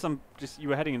 I think there was some. Just you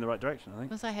were heading in the right direction. I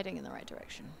think. Was I heading in the right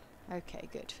direction? Okay,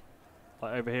 good.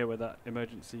 Like over here where that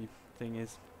emergency thing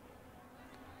is.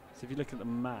 So if you look at the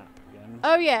map again.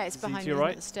 Oh yeah, it's Is he to behind me your isn't it,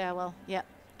 right? the stairwell. Yeah.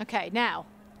 Okay, now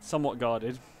Somewhat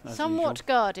guarded. As Somewhat usual.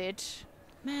 guarded.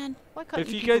 Man, why can't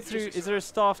If you people go through, is there a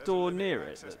staff door near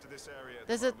it?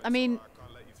 There's a. I mean,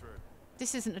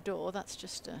 this isn't a door. That's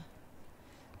just a.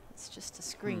 It's just a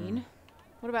screen.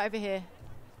 What about over here?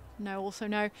 No. Also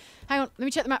no. Hang on. Let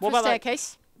me check the map What for a about that-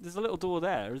 staircase. There's a little door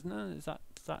there, isn't there? Is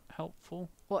that helpful?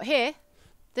 What here?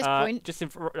 This point. Just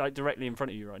like directly in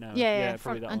front of you right now. Yeah, probably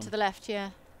front that and to one. the left. Yeah.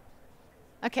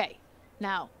 Okay.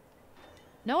 Now,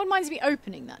 no one minds me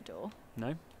opening that door.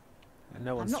 No.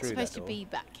 No I'm one's not through supposed that to door. be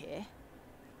back here.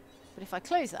 But if I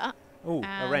close that, Oh,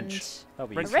 and a wrench. That'll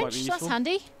be Wrench a useful. might wrench, be that's useful.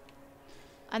 handy.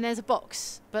 And there's a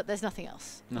box, but there's nothing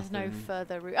else. There's no Nothing.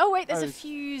 further route. Oh wait, there's a Oh.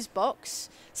 fuse box.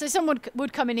 So someone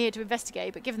would come in here to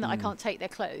investigate, but given that I can't take their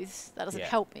clothes, that doesn't Yeah.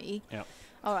 help me. Yeah.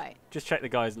 All right. Just check the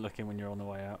guy isn't looking when you're on the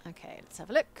way out. Okay, let's have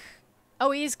a look.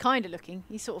 Oh, he is kind of looking.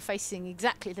 He's sort of facing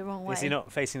exactly the wrong way. Is he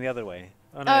not facing the other way?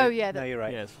 Oh, Oh, yeah, No, you're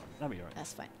right. Yeah, it's fine. That'll be alright.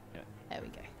 That's fine. Yeah. There we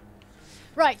go.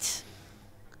 Right.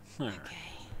 Okay.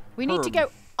 We need to Herb.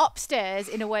 go upstairs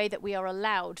in a way that we are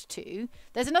allowed to.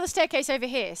 There's another staircase over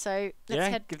here, so let's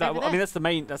head give that. over I there. mean,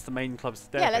 that's the main club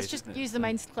staircase. Yeah, let's just isn't it? use the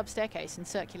main club staircase and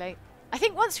circulate. I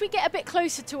think once we get a bit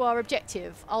closer to our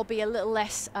objective, I'll be a little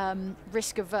less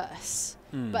risk averse.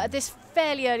 But at this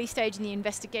fairly early stage in the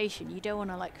investigation, you don't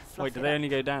want to like fluff Wait, do it they up. only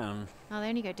go down? Oh, they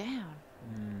only go down.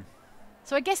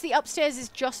 So I guess the upstairs is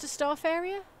just a staff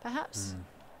area, perhaps?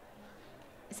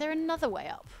 Is there another way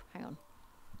up? Hang on.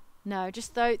 No,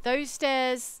 just those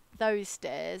stairs, those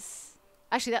stairs.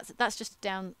 Actually, that's just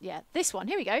down. Yeah, this one.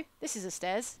 Here we go. This is a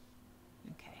stairs.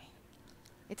 Okay.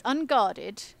 It's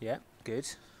unguarded. Yeah, good.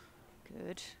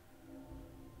 Good.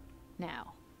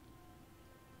 Now.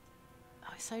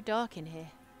 Oh, it's so dark in here.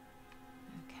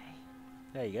 Okay.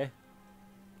 There you go.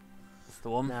 That's the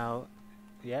one. Now,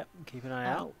 yeah, keep an eye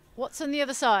Now, out. what's on the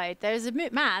other side? There's a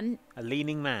man. A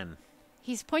leaning man.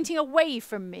 He's pointing away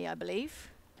from me, I believe.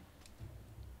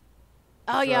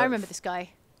 Oh, yeah, I remember this guy.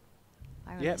 I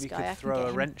remember Yeah, this you guy. could I can throw get a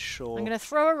him. wrench or... I'm going to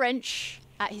throw a wrench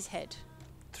at his head.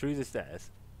 Through the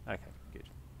stairs. Okay, good.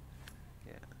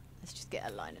 Let's just get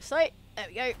a line of sight. There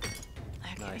we go. Okay.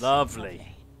 Nice. Lovely.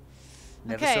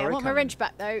 Never Okay, saw I it want my coming. wrench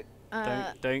back though.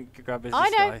 Don't grab his I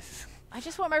know. disguise. I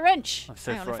just want my wrench. I'm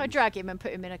so Hang on, if I frightened. drag him and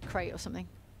put him in a crate or something.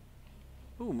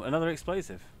 Ooh, another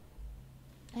explosive.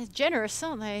 They're generous,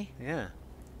 aren't they? Yeah.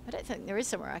 I don't think there is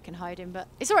somewhere I can hide him, but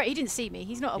it's alright, he didn't see me.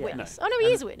 He's not a Yeah. witness. No. Oh no, he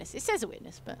And- is a witness. It says a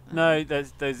witness, but... No,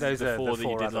 those Those are are the four the that you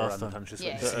four did other last time. unconscious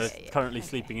Yeah, witnesses. That are yeah, currently okay.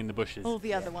 sleeping in the bushes. All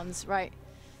the other ones, right.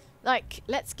 Like,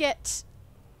 let's get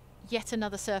yet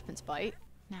another serpent's bite.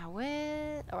 Now,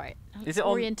 where... Alright, let's Is it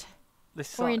on orient this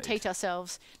side? orientate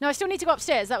ourselves. No, I still need to go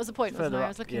upstairs. That was the point, wasn't Further I? up. I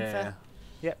was looking yeah. for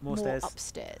Yeah, more stairs.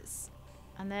 upstairs.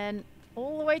 And then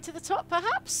all the way to the top,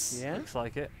 perhaps? Yeah. Looks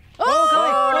like it.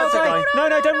 Oh, that's a no, guy.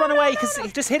 No, don't run away, because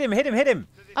just hit him, hit him, hit him.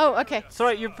 Oh, okay.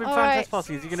 Sorry, you've been All found right,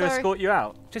 trespassing. Is he going to sorry. escort you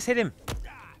out? Just hit him.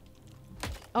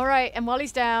 All right, and while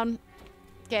he's down,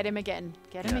 get him again.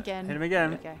 Get him Yeah, again. hit him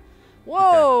again. Okay.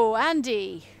 Whoa,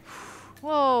 Andy.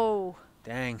 Whoa.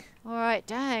 Dang. All right,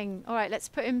 dang. All right, let's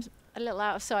put him a little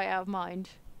out of sight, out of mind.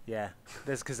 Yeah,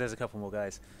 because there's a couple more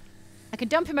guys. I can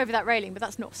dump him over that railing, but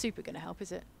that's not super going to help,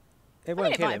 is it? It mean,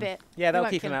 won't it kill might a him. bit. Yeah, It that'll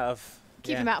won't keep kill him him. out of...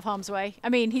 Keep yeah. him out of harm's way. I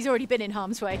mean, he's already been in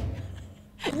harm's way.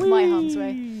 My harm's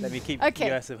way. Let me keep Okay.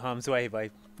 you out of harm's way by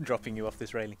dropping you off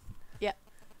this railing.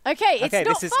 Okay, it's Okay,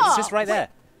 not this is far. it's just right there.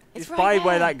 It's It's right by there.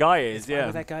 where that guy is, Oh, yeah.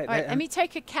 that guy. All right, there, let me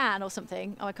take a can or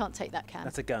something. Oh, I can't take that can.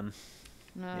 That's a gun.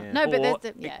 No, yeah. no, but Or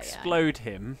there's the, yeah. explode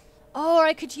him. Or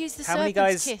I could use the How many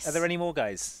serpent's guys? kiss. Are there any more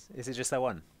guys? Is it just that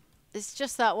one? It's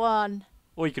just that one.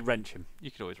 Or you could wrench him.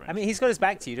 You could always wrench I mean, he's got his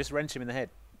back to you. Just wrench him in the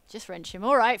head. Just wrench him.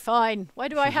 All right, fine. Why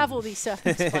do I have all these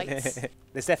serpent's bites?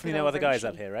 There's definitely Good no old other guys wrenchy.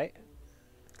 up here, right? him.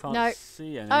 Can't No.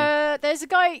 see any. There's a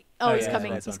guy. Oh, Oh, he's yeah,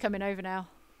 coming. there's He's one. coming over now.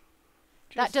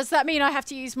 Just- Does that mean I have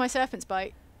to use my serpent's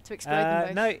bite to explode them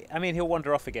both? No, I mean he'll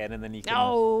wander off again, and then you can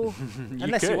No.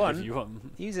 unless you could want. if you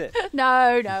want. use it.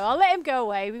 No, no. I'll let him go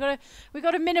away. We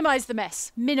gotta minimize the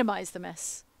mess. Minimize the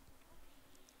mess.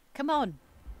 Come on.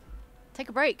 Take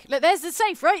a break. Look, there's the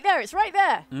safe right there. It's right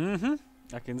there. Mm-hmm.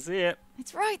 I can see it.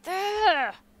 It's right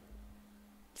there.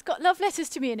 It's got love letters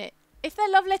to me in it. If they're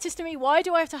love letters to me, why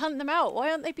do I have to hunt them out? Why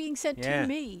aren't they being sent Yeah. to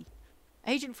me?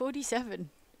 Agent 47.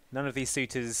 None of these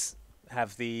suitors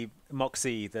have the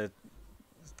moxie, the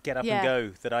get up Yeah. and go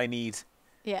that I need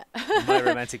Yeah. in my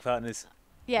romantic partners.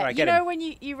 Yeah. Alright, You get know him. when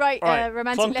you write Alright, a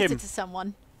romantic plonk letter him. to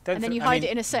someone Don't and then th- you I hide mean-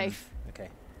 it in a safe? Okay,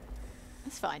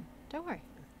 That's fine. Don't worry.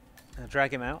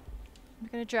 drag him out. I'm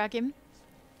going to drag him.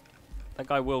 That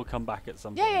guy will come back at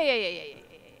some Yeah, point. yeah.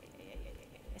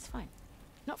 It's fine.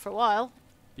 Not for a while.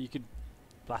 But you could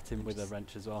plat him with a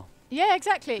wrench as well. Yeah,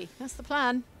 exactly. That's the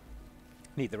plan.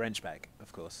 Need the wrench back,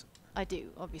 of course. I do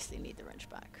obviously need the wrench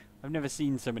back. I've never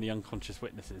seen so many unconscious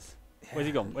witnesses. Where's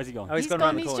he gone? Where's he gone? Oh, he's gone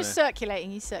around the He's corner. just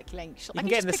circulating. He's circulating. You can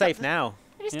get in the safe now.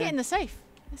 Just Yeah. get in the safe.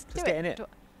 Let's do Just it. get in it.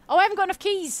 Oh, I haven't got enough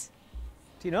keys.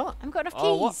 Do you not? I haven't got enough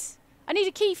Oh, what? keys. I need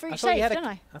a key for I each thought you safe, had don't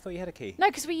I? I thought you had a key. No,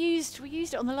 because we used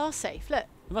it on the last safe. Look.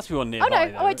 There must be one nearby. Oh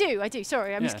no! Though. Oh, I do. Sorry,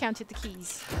 I Yeah. miscounted the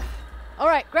keys. All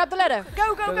right, grab the ladder.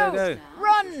 Go, go, Go, go! go, go.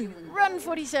 Run,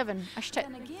 47. Hashtag.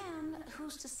 Then again,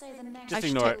 who's to say the next Just I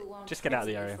ignore should it. Just get out of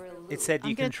the area. It said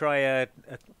you I'm can gonna- try a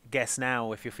guess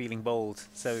now if you're feeling bold.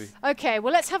 So Okay,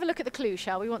 well let's have a look at the clue,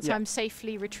 shall we? Once Yeah. I'm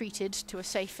safely retreated to a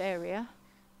safe area.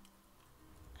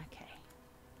 Okay.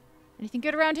 Anything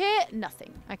good around here?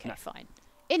 Nothing. Okay, No. fine.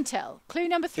 Intel. Clue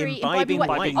number 3. Imbibing white.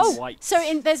 white. Imbibing Oh, white. so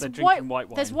there's They're white. drinking white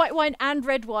wine. There's white wine and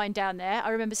red wine down there. I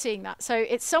remember seeing that. So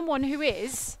it's someone who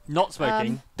is Not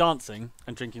smoking, dancing,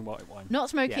 and drinking white wine. not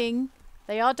smoking.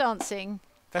 They are dancing.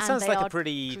 that and sounds they like are a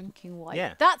pretty drinking white.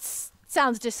 yeah. That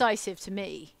sounds decisive to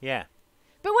me. yeah.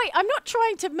 But wait, I'm not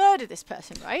trying to murder this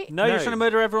person, right? No, you're No. trying to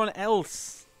murder everyone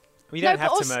else. We No, don't but have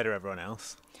to also- murder everyone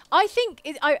else. I think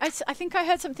I think I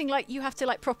heard something like you have to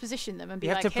like proposition them and be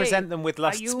You have like, to present hey, them with are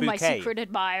lust's you my bouquet. secret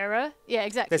admirer? Yeah,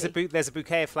 exactly. There's a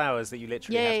bouquet of flowers that you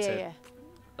literally yeah, have yeah, to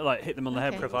yeah. Like hit them on the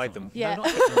head. Okay. with or provide something. them. Yeah. No,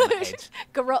 not hit them on the head.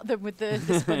 Garrot them with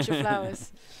this bunch of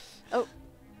flowers. Oh,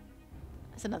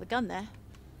 there's another gun there.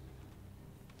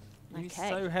 He's Okay.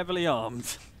 so heavily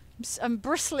armed. I'm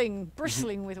bristling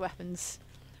with weapons.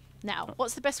 Now,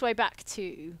 what's the best way back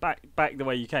to? Back the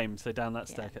way you came, so down that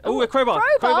Yeah. staircase. Oh, Oh, a crowbar!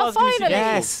 crowbar, Crowbar's gonna be finally!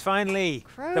 useful. Yes, finally.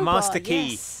 Crowbar, the master key.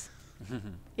 yes.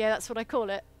 Yeah, that's what I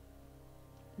call it.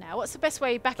 Now, what's the best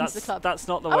way back into the club? That's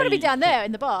not the I way. want to be you- down there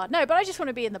in the bar. No, but I just want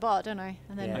to be in the bar, don't I?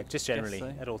 And then Yeah, just generally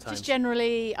so. at all times. just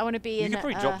generally, I want to be You in could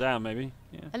probably drop down, maybe.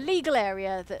 Yeah. a legal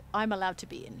area that I'm allowed to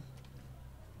be in.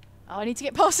 Oh, I need to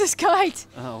get past this guy.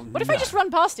 Oh, What if I just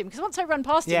run past him? Because once I run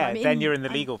past him, yeah, I'm in. then you're in the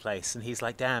I'm- legal place, and he's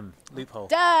like, "Damn, loophole."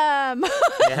 Damn!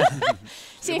 Yeah.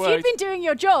 See, It if you'd worked. been doing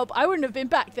your job, I wouldn't have been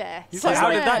back there. He's So like, how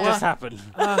did that yeah. just happen?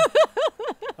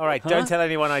 All right, don't tell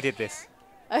anyone I did this.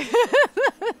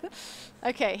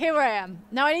 Okay, here I am.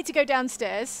 Now I need to go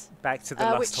downstairs, Back to the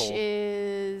lust which hall.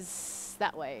 is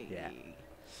that way.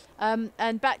 Yeah.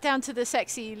 And back down to the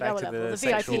sexy Back lower to level, the the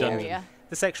sexual VIP dungeon. area.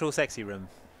 The sexual sexy room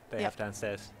they Yep. have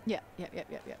downstairs. Yeah.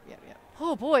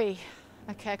 Oh boy.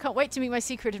 Okay, I can't wait to meet my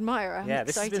secret admirer. I'm Yeah,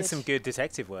 this has excited. been some good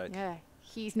detective work. Yeah,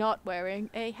 he's not wearing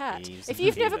a hat. He's- If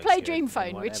you've he never looks played good in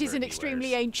Dreamphone, which is whatever an he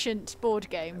extremely wears. ancient board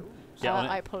game, Get on it.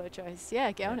 I apologise.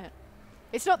 Yeah, get on it.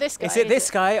 It's not this guy. Is it this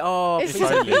guy? Oh, Is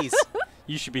please, it? please.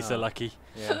 You should be so Oh. lucky.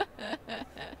 Yeah.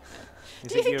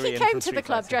 Do you think he came to the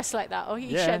club dressed like that, or he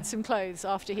Yeah. shed some clothes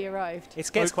after he arrived?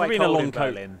 It gets Probably quite in a cold long in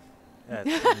coat. Berlin. In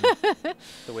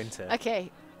the winter.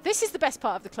 Okay, this is the best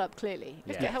part of the club. Clearly,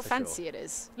 look Yeah, at how for fancy sure. it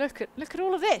is. Look at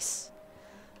all of this.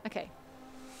 Okay,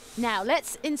 now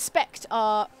let's inspect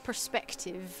our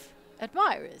prospective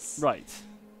admirers. Right.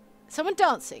 Someone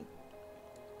dancing.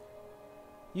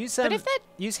 Use But if they're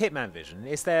use Hitman vision.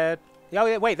 Is there? Oh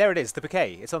yeah, wait, there it is. The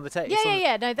bouquet. It's on the table.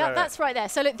 yeah. No, right. that's right there.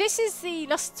 So look, this is the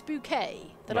lust bouquet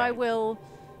that I Right. will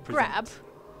grab,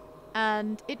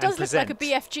 and it does look like a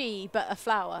present. BFG, but a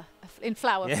flower in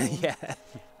flower Yeah, form. yeah.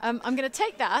 I'm going to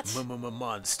take that,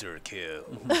 Monster kill.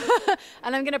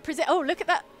 and I'm going to present. Oh, look at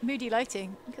that moody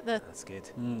lighting. Look at the. That's good.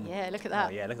 Yeah, look at Oh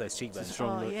that. yeah, look at those cheekbones.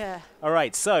 strong Oh look. yeah. All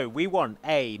right, so we want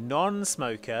a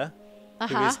non-smoker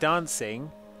who is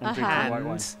dancing And drinking Uh-huh. white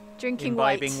wine. and Drinking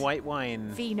imbibing white white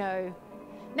wine. vino.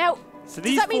 Now, So does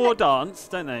these that mean four that dance,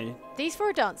 don't they? these four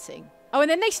are dancing? Oh, and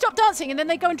then they stop dancing, and then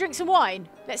they go and drink some wine.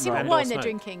 Let's see Right. what And wine or they're smoke.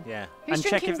 drinking. Yeah. Who's And check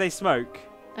drinking? if they smoke.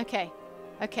 Okay.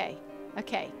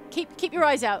 Keep your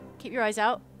eyes out. Keep your eyes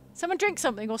out. Someone drink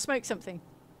something or smoke something.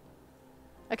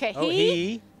 Okay, Oh,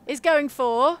 he is going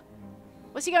for.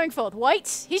 What's he going for? The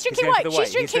white? He's drinking going for white. the white. She's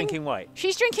He's drinking. drinking white.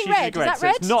 She's drinking She's red. drinking Is that so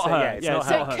red? it's not So, her. yeah, it's not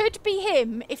So her. it could be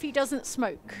him if he doesn't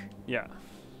smoke. Yeah.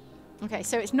 Okay,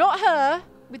 so it's not her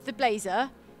with the blazer.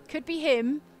 Could be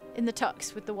him in the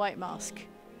tux with the white mask.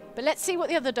 But let's see what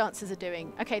the other dancers are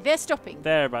doing. Okay, they're stopping.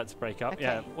 They're about to break up. Okay.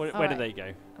 Yeah. Where do Alright. they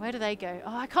go? Where do they go?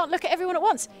 Oh, I can't look at everyone at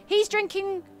once. He's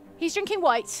drinking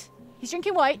white. He's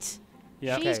drinking white.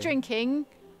 Yeah. She's Okay. drinking.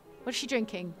 What is she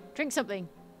drinking? Drink something.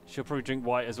 She'll probably drink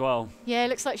white as well. Yeah, it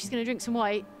looks like she's going to drink some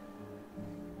white.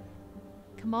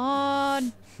 Come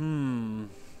on.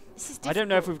 This is difficult. I don't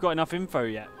know if we've got enough info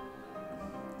yet.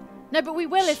 No, but we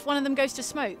will if one of them goes to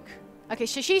smoke. Okay,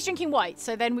 so she's drinking white.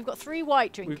 So then we've got 3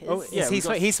 white drinkers. Oh, yeah, he's we've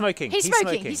got- smoking. He's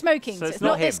smoking. He's smoking. So So it's it's not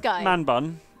not this him. guy. Man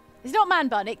bun. It's not man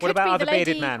bun. It could What about be other the lady.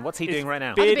 bearded man? What's he It's doing right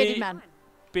now? Other beard- bearded man. Is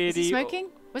Beardy. he smoking?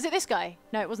 Was it this guy?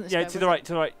 No, it wasn't this guy. Yeah, to the right,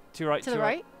 to the right, to the right, To the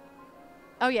right?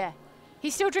 Oh, yeah.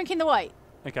 He's still drinking the white.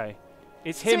 Okay.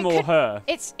 It's So him it or could- her.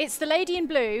 It's the lady in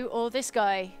blue or this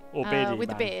guy Or beardy with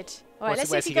the man. beard. All right, What's- let's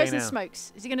see where's if he he goes going and now?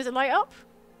 smokes. Is he going to light up?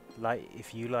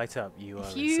 If you light up, you are.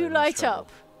 If in you so much light trouble.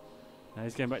 up. No,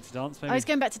 he's going back to dance, maybe. Oh, he's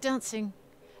going back to dancing.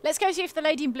 Let's go see if the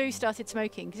lady in blue started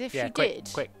smoking. Because if Yeah, she quick,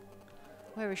 did, quick.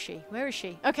 where is she? Where is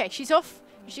she? Okay, she's off.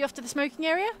 Is she off to the smoking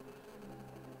area?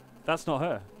 That's not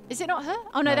her. Is it not her?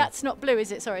 Oh no, No. that's not blue,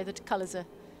 is it? Sorry, the colours are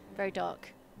very dark.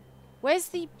 Where's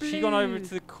the blue? She gone over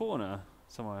to the corner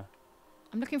somewhere.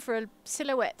 I'm looking for a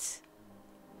silhouette.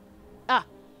 Ah,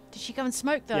 did she go and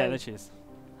smoke though? Yeah, there she is.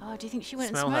 Oh, do you think she went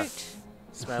Smell and her. smoked?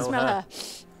 Smell her.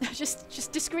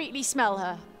 just discreetly smell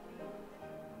her.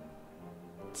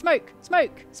 Smoke,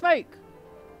 smoke, smoke,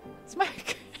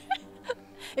 smoke.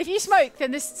 If you smoke,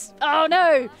 then this. Oh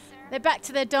no! They're back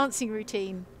to their dancing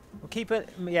routine. Well, keep it.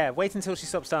 Yeah, wait until she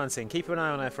stops dancing. Keep an eye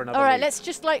on her for another. All right,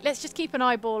 week. let's just keep an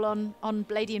eyeball on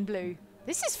Lady in Blue.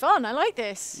 This is fun. I like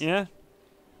this. Yeah.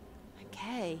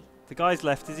 Okay. The guy's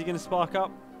left. Is he going to spark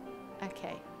up?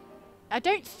 Okay. I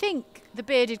don't think the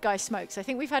bearded guy smokes. I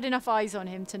think we've had enough eyes on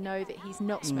him to know that he's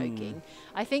not smoking.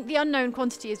 I think the unknown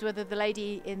quantity is whether the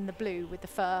lady in the blue with the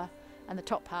fur and the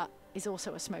top hat is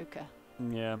also a smoker.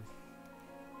 Yeah.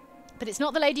 But it's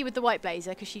not the lady with the white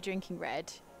blazer because she's drinking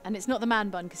red. And it's not the man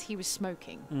bun because he was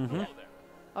smoking. Mm-hmm. All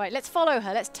right, let's follow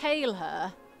her. Let's tail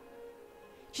her.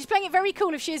 She's playing it very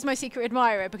cool if she is my secret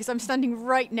admirer because I'm standing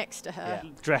right next to her. Yeah.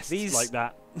 Dressed These- like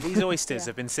that. These oysters Yeah.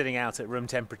 have been sitting out at room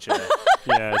temperature.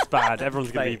 Yeah, it's bad.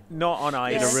 Everyone's going to Like, not on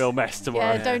be in ice. a real mess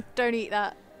tomorrow. Yeah, don't eat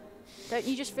that. Don't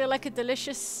you just feel like a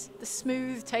delicious, the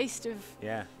smooth taste of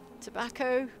Yeah.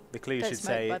 tobacco? The clue Don't should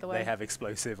smoke, say by the way. they have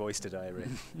explosive oyster diarrhea.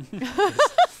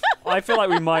 I feel like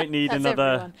we might need That's another.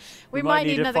 everyone. We might might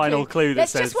need a another final clue that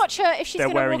Let's says just watch her if she's they're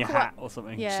going to wearing a walk hat away. or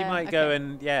something. Yeah. She might go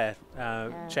okay.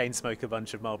 and chain smoke a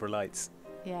bunch of Marlboro Lights.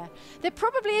 Yeah. There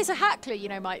probably is a hat clue, you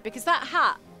know, Mike, because that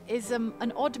hat is an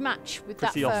odd match with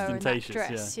Pretty that fur and that ostentatious,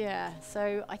 dress. Yeah.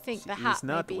 So I think the She's hat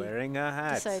not may be wearing a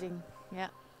hat. deciding. Yeah.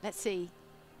 Let's see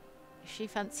if she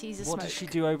fancies a What smoke. does she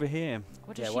do over here?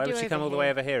 What does Yeah, she why do would she come over all the way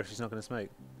here? over here if she's not going to smoke?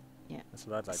 Yeah. That's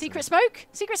what I'd like Secret to know. smoke?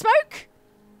 Secret smoke?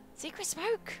 Secret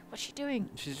smoke? What's she doing?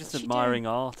 She's just What's she admiring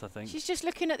doing? art, I think. She's just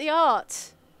looking at the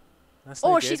art. That's no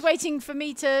Or good. she's waiting for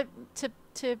me to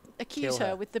accuse Kill her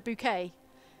her. with the bouquet.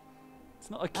 It's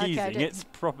not I accusing, don't- it's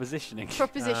propositioning.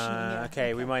 Propositioning. yeah.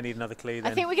 Okay, we might need another clue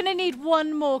then. I think we're going to need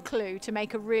one more clue to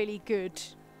make a really good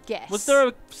guess. Was there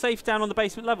a safe down on the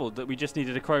basement level that we just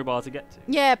needed a crowbar to get to?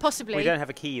 Yeah, possibly. We don't have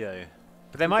a key though.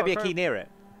 But there We've might got be a a key near it.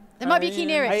 There might be a key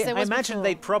near it. 'cause there I was imagine before.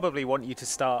 they'd probably want you to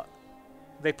start.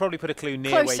 They'd probably put a clue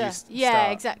near Closer. where you yeah,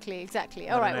 start. exactly.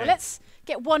 I All don't right, well, know. let's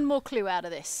get one more clue out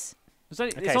of this. It's,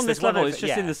 only, Okay, it's so on there's this one level, over- it's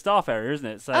just in yeah. the staff area, isn't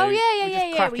it? So Oh, yeah, we yeah, just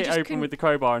yeah, crack we it just open couldn't- with the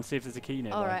crowbar and see if there's a key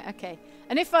nearby. All right, okay.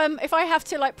 And if I have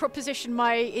to like proposition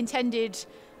my intended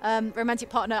romantic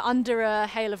partner under a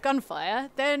hail of gunfire,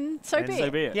 then so Then be So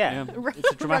it. be it. Yeah.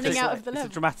 It's a dramatic, Running out of the it's a level.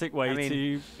 dramatic way I mean-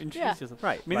 to introduce Yeah. yourself.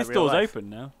 Right. I mean, like this real door's life. open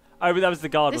now. Oh, but that was the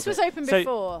guard. This was was it? open So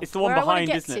before. it's the one Where I wanna behind,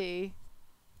 get isn't it? to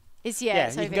is Yeah,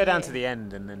 it's you can over go down here. to the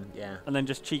end and then And then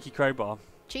just cheeky crowbar.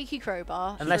 Cheeky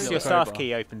crowbar. unless through your the staff crowbar.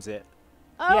 key opens it.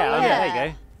 Oh, yeah, oh, yeah, there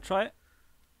you go. Try it.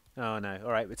 Oh no,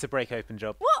 all right, it's a break open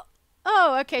job. What?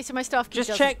 Oh, okay. So my staff key Just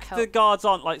doesn't check help. the guards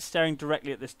aren't like staring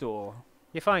directly at this door.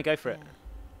 You're fine, go for it. Yeah.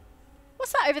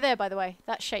 What's that over there, by the way?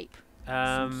 That shape.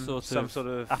 Some sort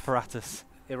of apparatus.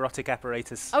 erotic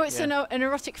apparatus. Oh, it's yeah. an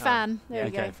erotic Oh, fan. There yeah, we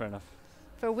Okay, go. fair enough.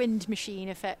 For a wind machine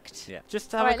effect. Yeah.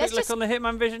 Just have Alright, a quick let's look just- on the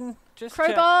Hitman vision. Just check.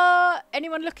 Crowbar.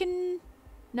 Anyone looking?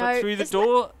 No. But through the is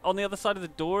door, on the other side of the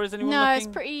door, is that- anyone No, looking? it's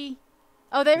pretty.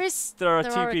 Oh, there is. There are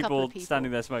there two are a couple people of people.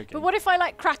 standing there smoking. But what if I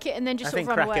like crack it and then just I sort think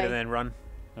of run crack away? it and then run.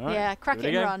 All right, Yeah, crack give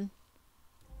it a and go. run.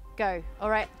 Go. All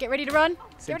right, get ready to run.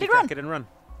 Simply ready to run. crack it and run.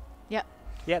 Yep.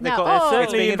 Yeah, they've Now- got Oh. it's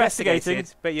Certainly being investigating.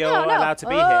 investigated, but you're No, no. allowed to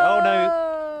be here. Oh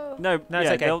no, No, no, yeah, it's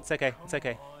okay. they'll- It's okay. It's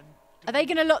okay. Are they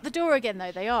going to lock the door again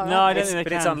though? They are. No, aren't I don't they? think they But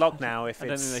can. it's unlocked now. If I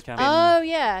don't it's think they can. been- Oh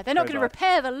yeah, they're not going to crowbarred.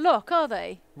 repair the lock, are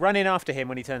they? Run in after him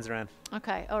when he turns around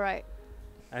Okay, all right.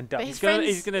 and But duck. his gonna- friends,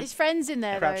 he's gonna his friends in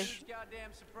there Crouch. though.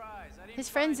 His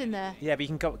friends in there. Yeah, but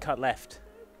you can cut left.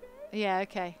 Yeah.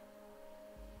 Okay.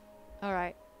 All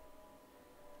right.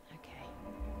 Okay.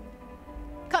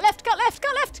 Cut left. Cut left.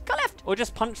 Cut left. Cut left. Or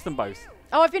just punch them both.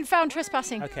 Oh, I've been found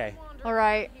trespassing. Okay, All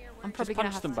right. I'm Just probably going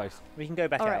to punch have them to. both. we can go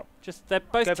back All right. out Just they're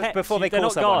both Go techs, before they they're call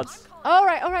not someone. guards. All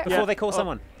right. All right. before Yeah. they call Oh.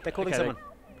 someone. They're calling Okay, someone.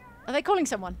 Are they calling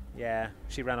someone? Yeah,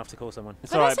 she ran off to call someone.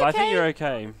 It's Oh, all right, that's but I think okay. you're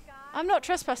okay. I'm not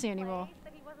trespassing anymore.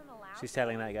 She's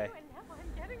telling that guy.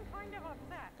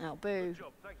 Oh, boo.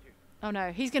 Oh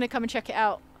no, he's going to come and check it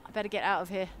out. I better get out of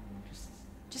here.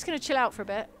 Just going to chill out for a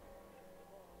bit.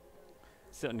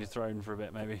 Sit on your throne for a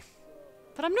bit, maybe.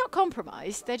 But I'm not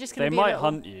compromised. They're just going They to be might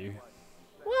hunt you.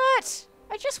 What?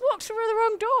 I just walked through the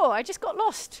wrong door. I just got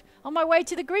lost on my way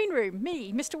to the green room.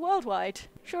 Me, Mr. Worldwide.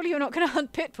 Surely you're not going to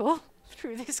hunt Pitbull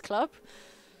through this club.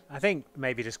 I think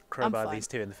maybe just crowbar fine. these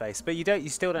two in the face. But you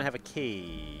still don't have a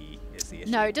key, is the issue.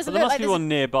 No, it doesn't But there look must like be there's one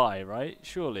nearby, right? I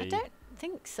Surely. don't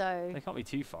think so. They can't be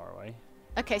too far away.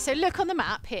 Okay, so look on the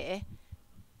map here.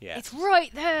 Yeah. It's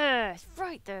right there. It's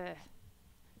right there.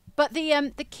 But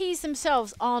the keys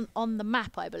themselves aren't on the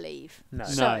map, I believe. No.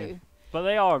 So No. But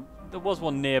they are. There was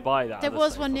one nearby that. there other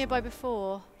was safe, one wasn't nearby there?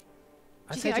 before.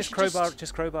 I'd Do you say think I just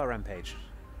should crowbar rampage.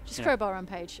 Just Yeah. crowbar on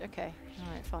page. Okay.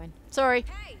 All right, fine. Sorry.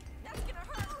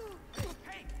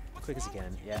 Quick as you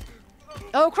can. Yeah.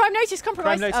 Oh, crime notice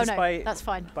compromised. Crime oh notice no, by- that's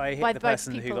fine. By By the by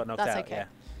person who people, got knocked that's out. okay. Yeah.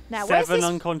 Now, where's 7 this?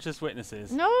 unconscious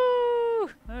witnesses. No. Oh,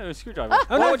 a screwdriver. Ah,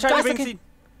 Oh, no, watch out, guys, you're look being at- seen.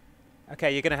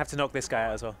 Okay, you're gonna have to knock this guy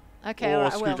out as well. Okay, Or all a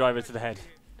right, I will. screwdriver to the head.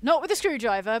 Not with a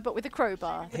screwdriver, but with a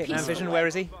crowbar. The Hitman peaceful Vision, way. where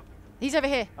is he? He's over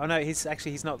here. Oh no, he's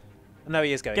not. No,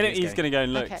 he is going. Get it. he is He's going to go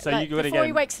and look. Okay, So like, you got to before go.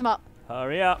 he wakes them up.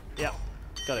 Hurry up. Yep.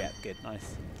 Got Yeah, it. good.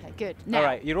 Nice. Okay, good. Now, All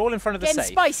right, you're all in front of the getting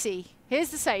safe. spicy. Here's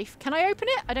the safe. Can I open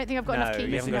it? I don't think I've got No, enough keys.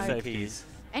 you haven't got No. any keys.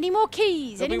 Any more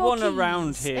keys? There'll Any be more one keys?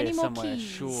 around here Any more somewhere, keys?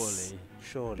 surely.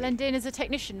 Surely. Blend in as a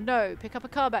technician? No. Pick up a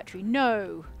car battery?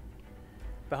 No.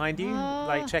 Behind you, Ah.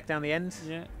 like check down the end.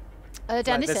 Yeah. Down Like,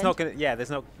 this there's end. not gonna. Yeah, there's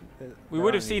not. We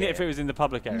would have seen it if it was in the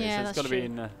public area. Yeah, so it's that's got to be true.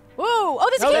 in. Whoa! Oh,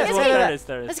 there's a Oh, key. there's There's one a key. there. There is.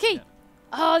 There is. There's a key. Yeah.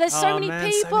 Oh, there's so many man,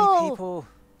 people. So many people.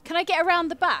 Can I get around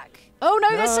the back? Oh no,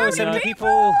 there's No, so many people.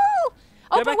 people. Oh,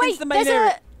 Go but back wait, into the main there's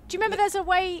area. do you remember there's a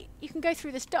way you can go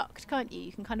through this duct, can't you?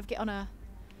 You can kind of get on a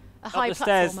high the platform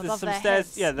stairs, above there's some their stairs,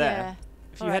 heads. yeah, there. Yeah.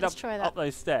 If you Alright, head let's try that. up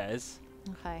those stairs,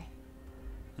 Okay.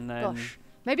 and then Gosh.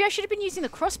 Maybe I should have been using the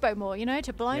crossbow more, you know,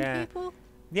 to blind Yeah. people.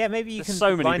 Yeah, maybe you There's can so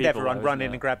many blind people everyone, though, run isn't in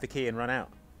there? and grab the key and run out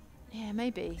Yeah,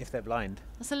 maybe. if they're blind.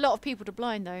 That's a lot of people to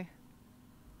blind, though.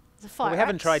 There's a fire Well, we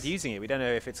haven't axe. tried using it. We don't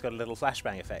know if it's got a little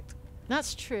flashbang effect.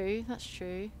 That's true. That's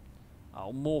true.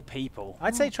 oh, more people.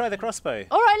 I'd say try the crossbow.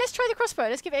 All right, let's try the crossbow.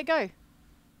 Let's give it a go.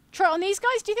 Try it on these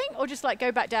guys, do you think, or just like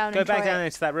go back down? Go and back try down it?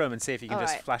 into that room and see if you can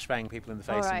just Alright. flashbang people in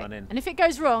the All face right. and run in. And if it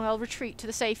goes wrong, I'll retreat to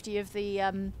the safety of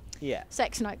the Yeah,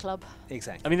 sex nightclub.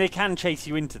 exactly. I mean, they can chase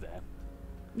you into there.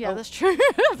 Yeah, Oh. that's true.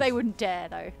 They wouldn't dare,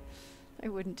 though. They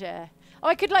wouldn't dare. Oh,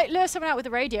 I could like lure someone out with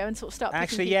the radio and sort of start. picking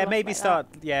Actually, people yeah, off maybe like that. start.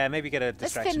 Yeah, maybe get a Let's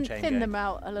distraction chain thin going. them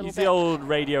out a little Use bit. the old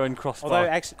radio and crossbar. Although,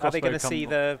 actually, are crossbow they going to see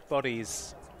combo. the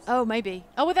bodies? Oh, maybe.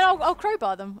 Oh, well then I'll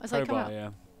crowbar them as they come crowbar? out.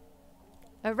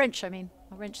 Yeah. Wrench, I mean.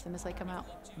 I'll wrench them as they come out.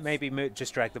 Maybe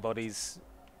just drag the bodies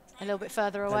A little bit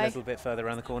further a away. little bit further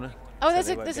around the corner. Oh, so there's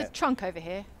they a won't there's a get- trunk over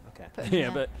here. Okay. Put 'em in Yeah,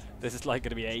 there. but this is like going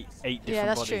to be eight different yeah,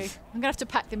 that's bodies. true. I'm gonna have to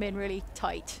pack them in really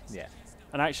tight. Yeah.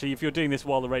 And actually, if you're doing this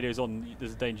while the radio's on,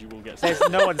 there's a danger you will get. There's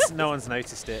no one's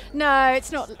noticed it. No,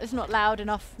 it's not loud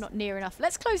enough, not near enough.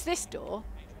 Let's close this door,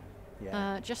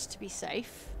 Yeah. just to be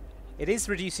safe. It is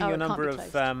reducing Oh, your it can't number be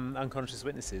of closed. unconscious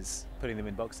witnesses, putting them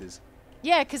in boxes.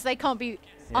 Yeah, because they can't be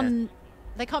Yeah.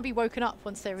 they can't be woken up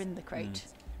once they're in the crate.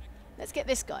 Let's get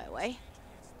this guy away.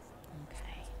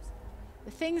 Okay.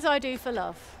 The things I do for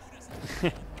love.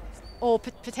 Or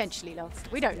potentially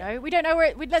love. We don't know. We don't know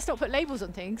where let's not put labels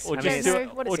on things. Or We just don't to,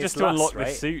 know what or it's just It's to lust, unlock right?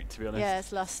 the suit, to be honest. Yeah,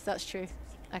 it's lust, that's true.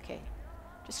 Okay.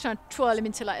 Just trying to twirl him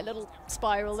into like a little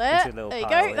spiral there. Into a little There you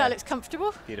pile, go. yeah. That looks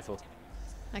comfortable. Beautiful.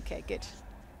 Okay, good.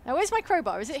 Now where's my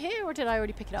crowbar? Is it here or did I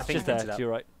already pick it up? think Just Picked there, it up. to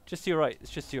your right. Just to your right.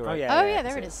 It's just to your right. Oh yeah. Oh yeah,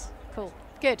 that's there it is. Cool.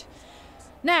 Good.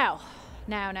 Now.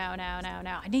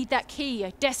 I need that key.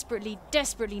 I desperately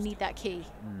need that key.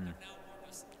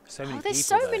 So many Oh, there's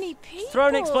people, so though. many people. Throw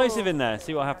an explosive in there.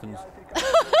 See what happens.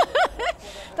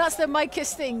 That's the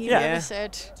Micah's thing you Yeah. never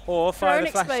said. Or Throw fire an the,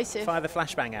 explosive. fire the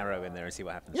flashbang arrow in there and see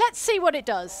what happens. Let's see what it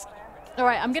does. All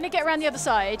right, I'm going to get around the other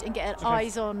side and get an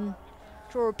eyes on,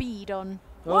 draw a bead on.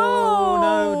 Oh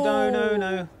Whoa!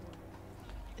 no.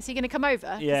 Is he going to come over?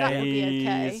 'Cause Yeah, that would be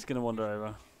okay. he's going to wander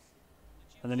over.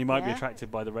 And then he might be Yeah.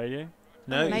 attracted by the radio.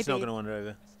 No, he's not maybe. going to wander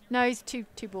over. No, he's too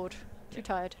bored, too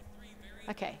tired.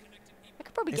 Okay. I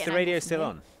could probably Is get the an angle radio from still here,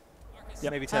 on?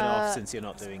 Yep. Maybe turn it off Uh, since you're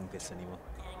not doing this anymore.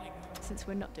 since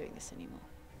we're not doing this anymore.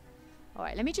 All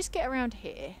right, let me just get around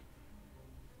here.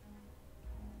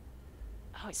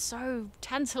 Oh, it's so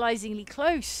tantalizingly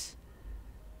close.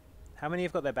 How many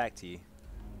have got their back to you?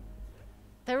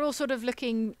 They're all sort of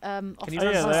looking off. Can you Oh,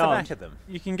 run yeah, past they the are. back of them?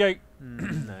 You can go.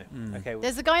 No. Okay.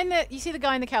 There's the guy in the. You see the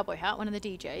guy in the cowboy hat, one of the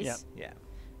DJs. Yeah. Yeah.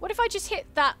 What if I just hit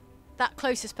that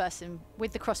closest person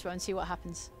with the crossbow and see what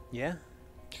happens? Yeah.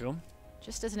 Sure.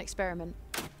 Just as an experiment.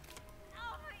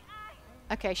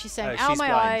 Okay, she's saying, Oh, "Ow, she's my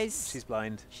blind. eyes." She's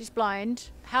blind. She's blind.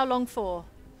 How long for?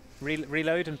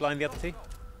 Reload and blind the other two.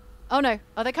 Oh no,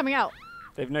 are they coming out?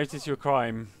 They've noticed your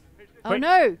crime. Oh Quick,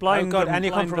 no! blind Oh god, them, and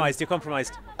you're blind them. compromised. You're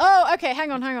compromised. Oh, okay.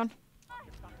 Hang on, hang on.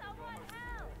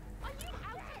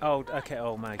 Oh, okay.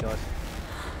 Oh my god.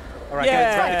 All right,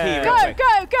 Yeah. grab the key. Go, real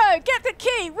quick. go! Get the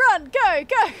key! Run! Go!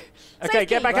 Okay, Safety.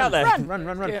 get back out there. Run!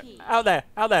 Run. Yeah, out there,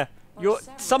 out there. You're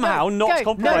somehow Go, not go. No,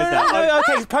 compromised now. no,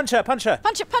 okay, punch her. Punch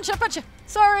her!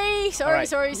 Sorry! Alright.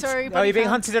 Sorry. Oh, you're being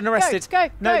hunted and arrested. Go!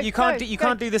 No, you can't. You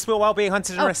can't do this while being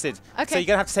hunted and Oh, arrested. okay. So you're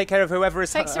gonna have to take care of whoever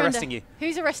is Fake surrender. arresting you.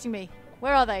 Who's arresting me?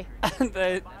 Where are they?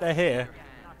 They're here.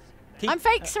 I'm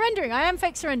fake surrendering. I am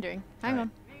fake surrendering. Hang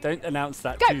on. Don't announce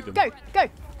that Go! to them. Go!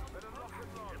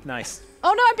 Nice.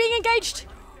 Oh no! I'm being engaged.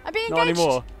 I'm being Not engaged.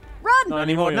 anymore. Run! Not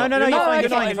Anymore? No, you're no, not. you're not. fine. You're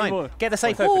Okay. fine. You're fine. Anymore. Get the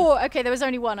safe open. Oh, okay. There was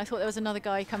only one. I thought there was another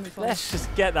guy coming for me. Let's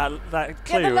just get that clue.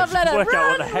 Get the love and letter. Work out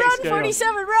what the Run! heck's Run! going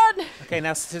 47. Run! Okay,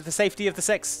 now to the safety of the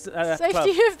sex club.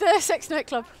 Safety of the sex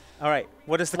nightclub. All right.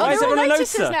 What is the Oh, Why is they're all everyone a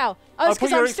notices noticer? now. I'll Oh, it's put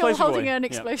because your I'm still explosive holding away. an Yeah.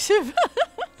 explosive.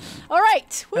 All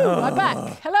right. Woo, I'm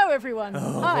back. Hello, everyone.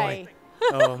 Hi.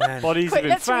 Oh man. Bodies Quick, have been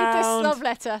let's read this found. love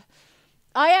letter.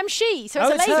 I am she, so Oh,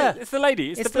 it's it's a lady. her. It's the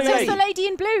lady. It's It's the the blue So it's lady. the lady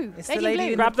in blue. It's the lady lady in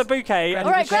blue. in Grab the bouquet and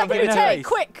All right, grab shove the it in her bouquet, face.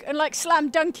 quick, and like slam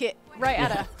dunk it right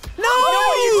at her. No!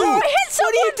 I hit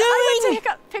someone. What are you doing? I went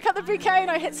to pick up the bouquet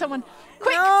and I hit someone.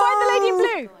 Quick, find the lady in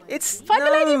blue. It's Find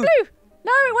the lady in no. blue.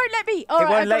 No, it won't let me. All It right,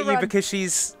 won't I've let gotta you run. because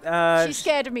she's She's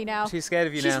scared of me now. she's scared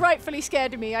of you She's now. rightfully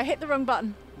scared of me. I hit the wrong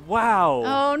button. Wow.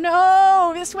 Oh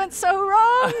no, this went so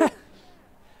wrong.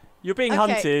 You're being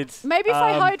Okay, hunted. Maybe if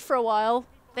I hide for a while,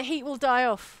 the heat will die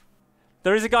off.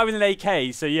 There is a guy with an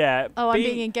AK, so yeah. Oh, I'm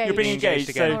being engaged. You're being engaged.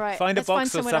 again. So All right, Find a let's find box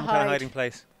or somewhere to some kind of hide. hiding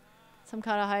place. Some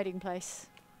kind of hiding place.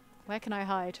 Where can I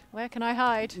hide? Where can I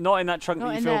hide? not in that trunk Not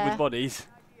that you in filled there. with bodies.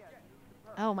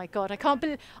 Oh my god, I can't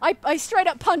believe I straight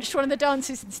up punched one of the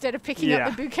dancers instead of picking Yeah.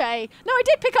 up the bouquet. No, I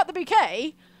did pick up the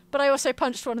bouquet, but I also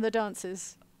punched one of the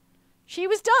dancers. She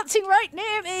was dancing right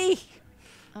near me.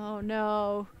 Oh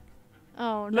no.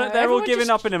 Oh no. Look, they're all Everyone giving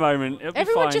just- up in a moment. It'll be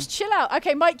Everyone fine. just chill out.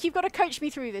 Okay, Mike, you've got to coach me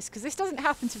through this because this doesn't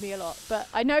happen to me a lot, but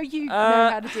I know you know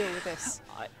how to deal with this.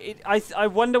 I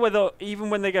wonder whether even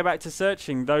when they go back to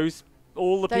searching,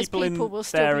 all the Those people in people will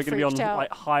still there be are going to be on freaked out.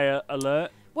 like higher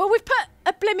alert. Well, we've put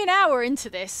a blimmin' hour into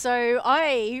this, so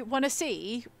I want to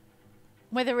see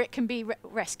whether it can be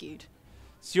rescued.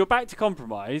 So you're back to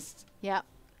compromised. Yeah.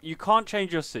 You can't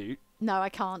change your suit. No, I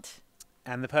can't.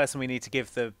 And the person we need to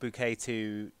give the bouquet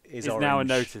to is orange. Now a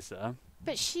noticer.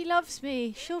 But she loves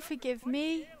me. She'll forgive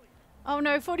me. Oh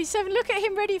no, 47. Look at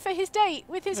him ready for his date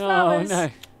with his flowers. Oh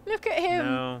no. Look at him.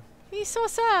 No, He's so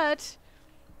sad.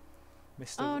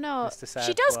 Mr. Oh no. Mr. Sad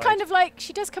She does Bride. kind of like,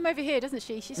 she does come over here, doesn't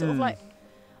she? She's sort of like,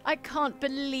 I can't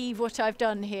believe what I've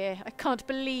done here. I can't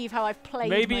believe how I've played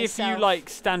Maybe myself. if you like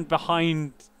stand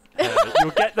behind her,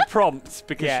 you'll get the prompts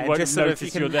because Yeah, she and won't just sort of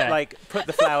notice you you're can there. like put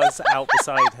the flowers out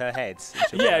beside her head. and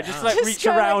she'll be yeah, like, just "Ah." like Just reach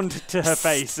go like, around to her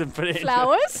face and put it in.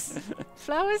 Flowers?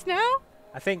 Flowers now?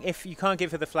 I think if you can't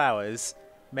give her the flowers,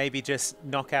 maybe just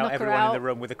knock out Knock her everyone in out. the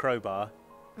room with a crowbar,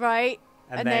 Right.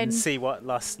 and then see what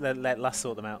Lust let Lust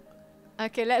sort them out.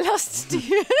 Okay, let Lust do.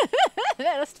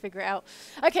 Let Lust figure it out.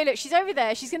 Okay, look, she's over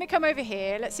there. She's going to come over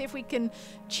here. Let's see if we can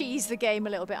cheese the game a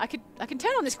little bit. I can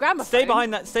turn on this gramophone.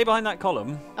 Stay behind that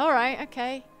column All right,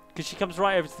 okay. because she comes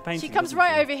right over to the painting. She comes doesn't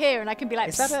right she? over here, and I can be like,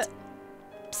 Is that "Psst,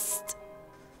 a? psst."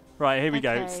 Right, here we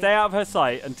go. Okay. Stay out of her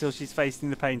sight until she's facing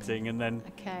the painting, and then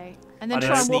Okay, and then I don't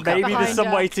try know, and walk up maybe behind there's some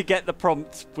her. way to get the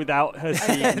prompt without her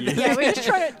seeing you. Yeah, we're just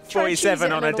trying to try and cheese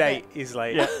 47 it on a little date bit. is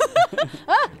like, Yeah.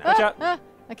 Watch out.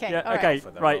 Okay, Yeah. all right. Okay.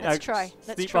 For the Right. Let's now, try.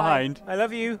 Let's Sneak try. behind. I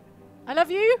love you. I love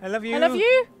you. I love you. I love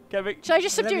you. Get a bit. Should I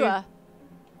just I love subdue you. her?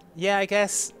 Yeah, I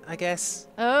guess.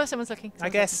 Oh, someone's looking. I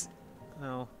Someone's guess.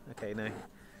 Oh, okay, no. looking.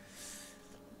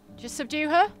 Just subdue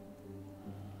her?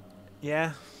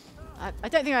 Yeah. I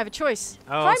don't think I have a choice.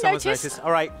 Oh, Crime someone's notice. noticed.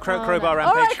 All right, Oh, crowbar no. rampage.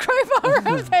 All right, crowbar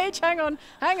rampage. Hang on.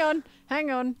 Let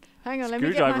me get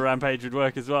Screwdriver my... rampage would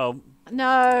work as well.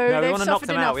 No, No, we they've want to knock suffered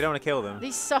them enough. out. We don't want to kill them.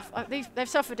 They've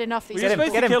suffered enough. These Well, you're people.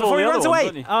 supposed to kill all before he the runs other away.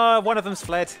 ones, aren't you? One of them's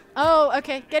fled. Oh,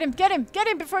 okay. Get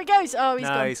him before he goes. Oh, he's No,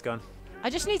 gone. he's gone. I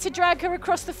just need to drag her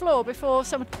across the floor before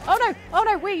someone... Oh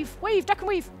no, weave, duck and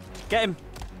weave. Get him.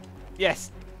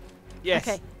 Yes. Yes.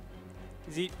 Okay,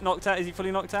 Is he knocked out? Is he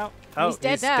fully knocked out? Oh, He's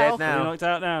dead now. dead Fully now. knocked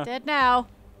out now. dead now.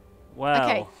 Wow.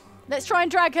 Okay, let's try and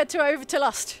drag her over to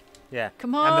Lust. Yeah.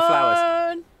 Come on. And the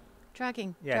flowers.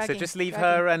 Dragging. Yeah, dragging, so just leave dragging.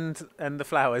 her and the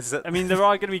flowers. I mean, there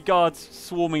are going to be guards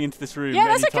swarming into this room. Yeah,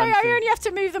 that's okay. anytime I soon. only have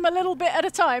to move them a little bit at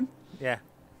a time. Yeah.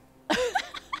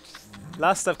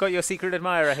 Last, I've got your secret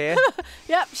admirer here.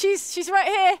 Yep, she's right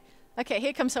here. Okay,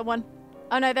 here comes someone.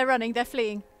 Oh no, they're running. They're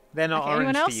fleeing. They're not Okay,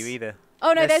 anyone orange to else? you either.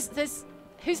 Oh no, There's- there's.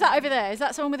 Who's that over there? Is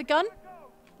that someone with a gun?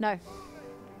 No.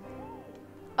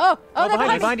 Oh, Oh, they're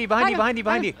behind you, behind you, Hang on,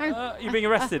 behind you. hang on. You're being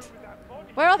arrested.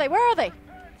 Where are they? Where are they?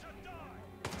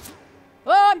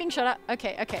 Oh, I'm being shot at.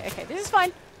 Okay, okay, okay. This is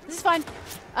fine. This is fine.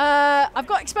 I've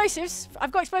got explosives.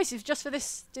 I've got explosives just for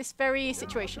this very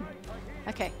situation.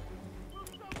 Okay.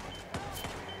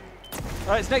 All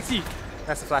right, it's next to you.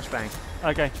 That's a flashbang.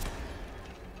 Okay.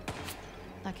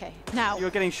 Okay. Now You're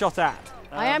getting shot at.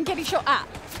 I am getting shot at.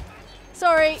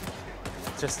 Sorry.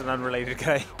 Just an unrelated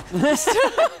guy.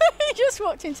 He just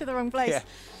walked into the wrong place.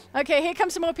 Yeah. Okay, here come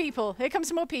some more people. Here come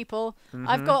some more people.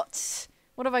 I've got.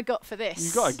 What have I got for this?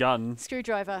 You've got a gun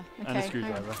Screwdriver. Okay. and a hang on.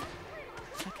 screwdriver.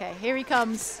 Okay, here he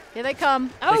comes. Here they come.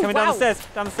 They're Oh, coming wow. down the stairs.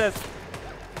 Down the stairs.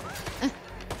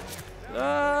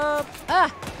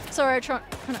 Ah, sorry, I'm trying.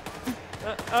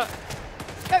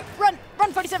 Go, run,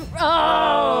 47.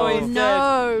 Oh, he's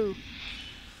no.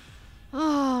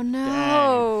 Oh,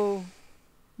 no.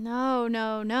 No,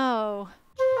 no, no.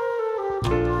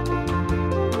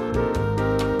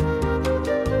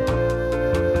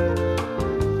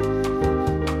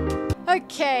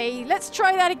 Okay, let's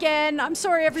try that again. I'm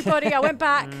sorry, everybody. I went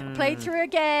back, played through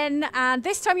again, and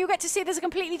this time you'll get to see there's a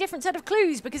completely different set of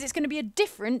clues because it's going to be a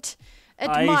different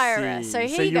admirer. I see. So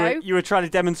here you go. You were trying to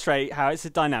demonstrate how it's a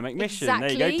dynamic mission.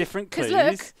 Exactly. There you go, different clues.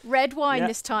 Because look, red wine Yeah.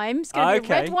 this time. It's going to be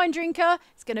a Okay. red wine drinker.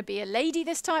 It's going to be a lady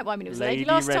this time. Well, I mean, it was a lady Lady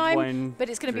last red time, wine but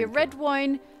it's going to be a drinker. red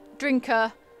wine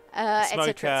drinker, etc., Smoker.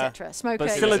 etc. Smoker. But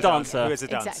yeah, still a yeah, dancer. Who is a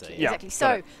dancer? Exactly, Yeah, exactly. got So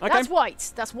it. Okay. that's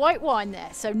white. That's white wine there.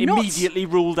 So not Immediately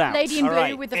ruled out. lady in All blue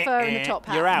right. with the fur and the top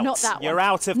hat. You're out. Not that one. You're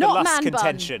out of the Not lust man bun.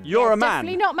 contention. You're Yeah, a man.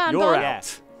 definitely not man You're bun.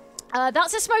 out.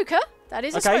 That's a smoker. That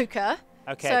is a Okay. smoker.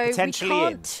 Okay, so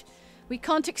potentially we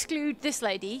can't exclude this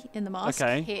lady in the mask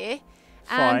Okay. here.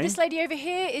 Fine. And this lady over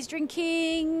here is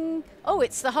drinking. Oh,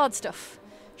 it's the hard stuff.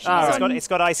 She's, Ah, It's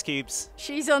on, got ice cubes.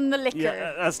 she's on the liquor.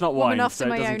 Yeah, that's not Woman wine, after so it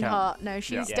my doesn't own count. heart. No,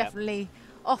 she's Yeah. definitely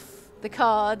off the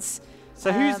cards.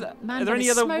 So who's? Man Are there bun any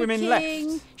is other women left?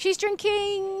 smoking. She's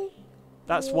drinking.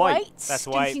 That's white. That's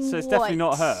white. Drinking So it's definitely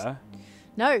not white. her.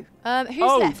 No. Who's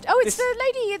Oh, left? Oh, it's this- the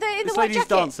lady in the this white lady's jacket.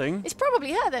 dancing. It's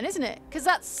probably her then, isn't it? Because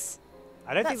that's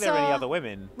I don't think That's there are any our other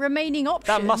women. remaining option.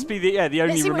 That must be the Let's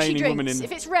only see what she remaining woman drinks. in.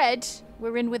 If it's red,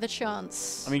 we're in with a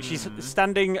chance. I mean, she's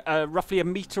standing roughly a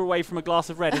metre away from a glass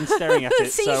of red and staring at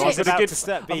it. Sees So it. I've It's got a about good, to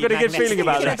start I've being got a good feeling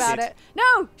about magnetically this. attracted.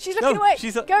 No, she's looking No, away.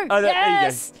 she's Go. oh, there you go.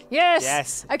 Yes. Yes.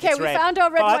 Yes, Okay, it's we red. found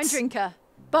our red But wine drinker,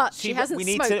 but she hasn't we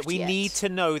need smoked to. We yet. need to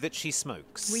know that she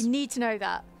smokes. We need to know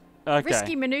that. Okay.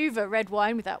 Risky maneuver, red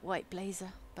wine with that white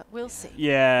blazer, but we'll see.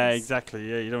 Yeah, Yes. exactly.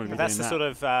 Yeah, you don't want to be That's doing the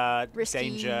that. sort of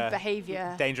Risky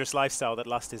behaviour. dangerous lifestyle that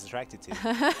lust is attracted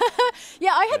to.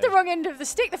 Yeah, I had the wrong end of the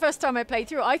stick the first time I played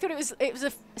through. I thought it was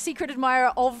a secret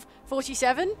admirer of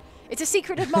 47. It's a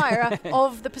secret admirer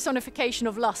of the personification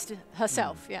of lust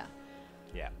herself. Yeah.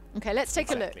 Yeah. Okay, let's take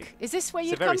a Exactly. look. Is this where It's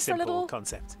you a very come for a simple little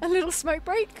concept. smoke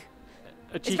break?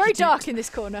 A It's cheeky very toot. dark in this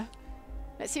corner.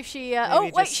 Let's see if she. Oh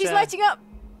wait, just, she's lighting up.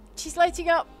 She's lighting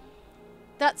up.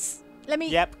 That's. Let me.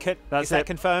 Yep. That's is that it.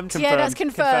 confirmed? Yeah, that's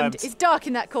confirmed. Confirmed. It's dark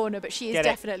in that corner, but she is Get it.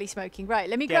 definitely smoking. Right,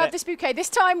 let me Get grab it. this bouquet. This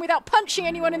time without punching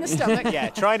anyone in the stomach. Yeah.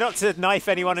 Try not to knife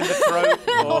anyone in the throat.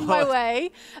 Or On my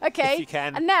way. Okay. If you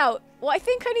can. And now, what I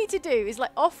think I need to do is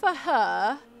like offer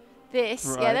her this.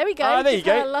 Yeah, Right. there we go. Ah, there you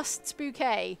Give her go. a lust's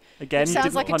bouquet. Again, Which you sounds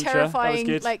didn't like a punch her. That was terrifying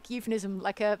good. like euphemism,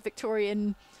 like a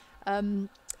Victorian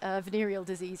venereal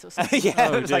disease or something. yeah,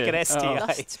 Oh, it was like an dear. STI.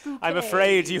 Lust's I'm bouquet.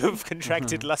 afraid you have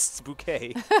contracted lust's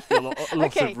bouquet. a lot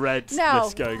Okay, of redness now-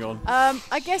 going on.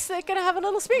 I guess they're going to have a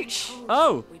little smooch.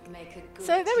 Oh,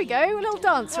 So there we go. A little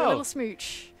dance or a Oh. little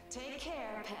smooch. Take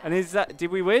care, pal. and is that? Did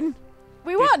we win?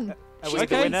 We won. Are She's we the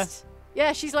pleased. winner?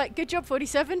 Yeah, she's like, good job,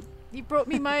 47. You brought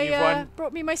me You've my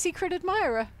won. secret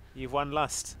admirer. You've won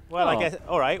lust. Well, Oh. I guess.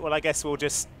 All right. Well, I guess we'll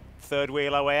just third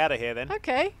wheel our way out of here then.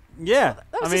 Okay. Yeah.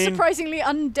 That was I a mean, surprisingly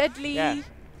undeadly Yeah.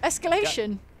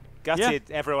 escalation. Gutted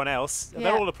everyone else. Yeah.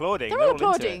 They're all applauding. They're all into it.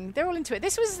 applauding. They're all into it.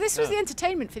 This was Yeah. the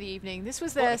entertainment for the evening. This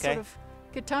was their Okay. sort of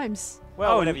good times.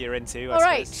 Well, Oh, whatever you're into. I All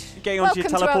right. suppose. getting onto your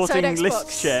Welcome to Outside teleporting Xbox.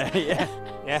 list share. Yeah.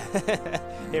 Yeah.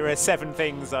 Here are 7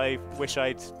 things I wish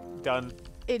I'd done.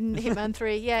 In Hitman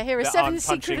 3. Yeah, here are That 7 aren't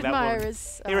punching secret that woman.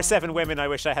 admirers. Here are 7 women I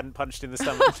wish I hadn't punched in the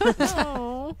stomach.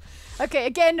 Oh. Okay,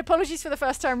 again, apologies for the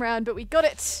first time round, but we got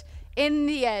it in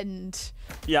the end.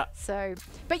 Yeah. So,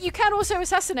 but you can also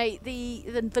assassinate the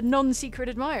non-secret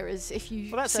admirers if you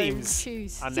Well, that so seems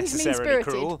choose. unnecessarily Seems mean-spirited,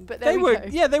 cruel. but there They we were. go.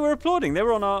 Yeah, they were applauding. They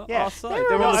were on our side. They were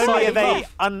They were on on the our Not only side are of they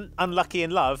love. unlucky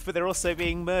in love, but they're also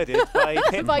being murdered by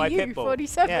By you, Pitbull.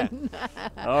 47.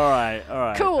 All right. All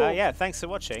right. Cool. Yeah, thanks for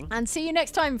watching. And see you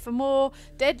next time for more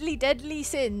deadly, deadly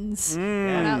sins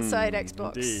on Outside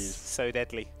Xbox. Indeed. So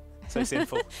deadly. So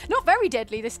sinful. Not very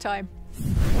deadly this time.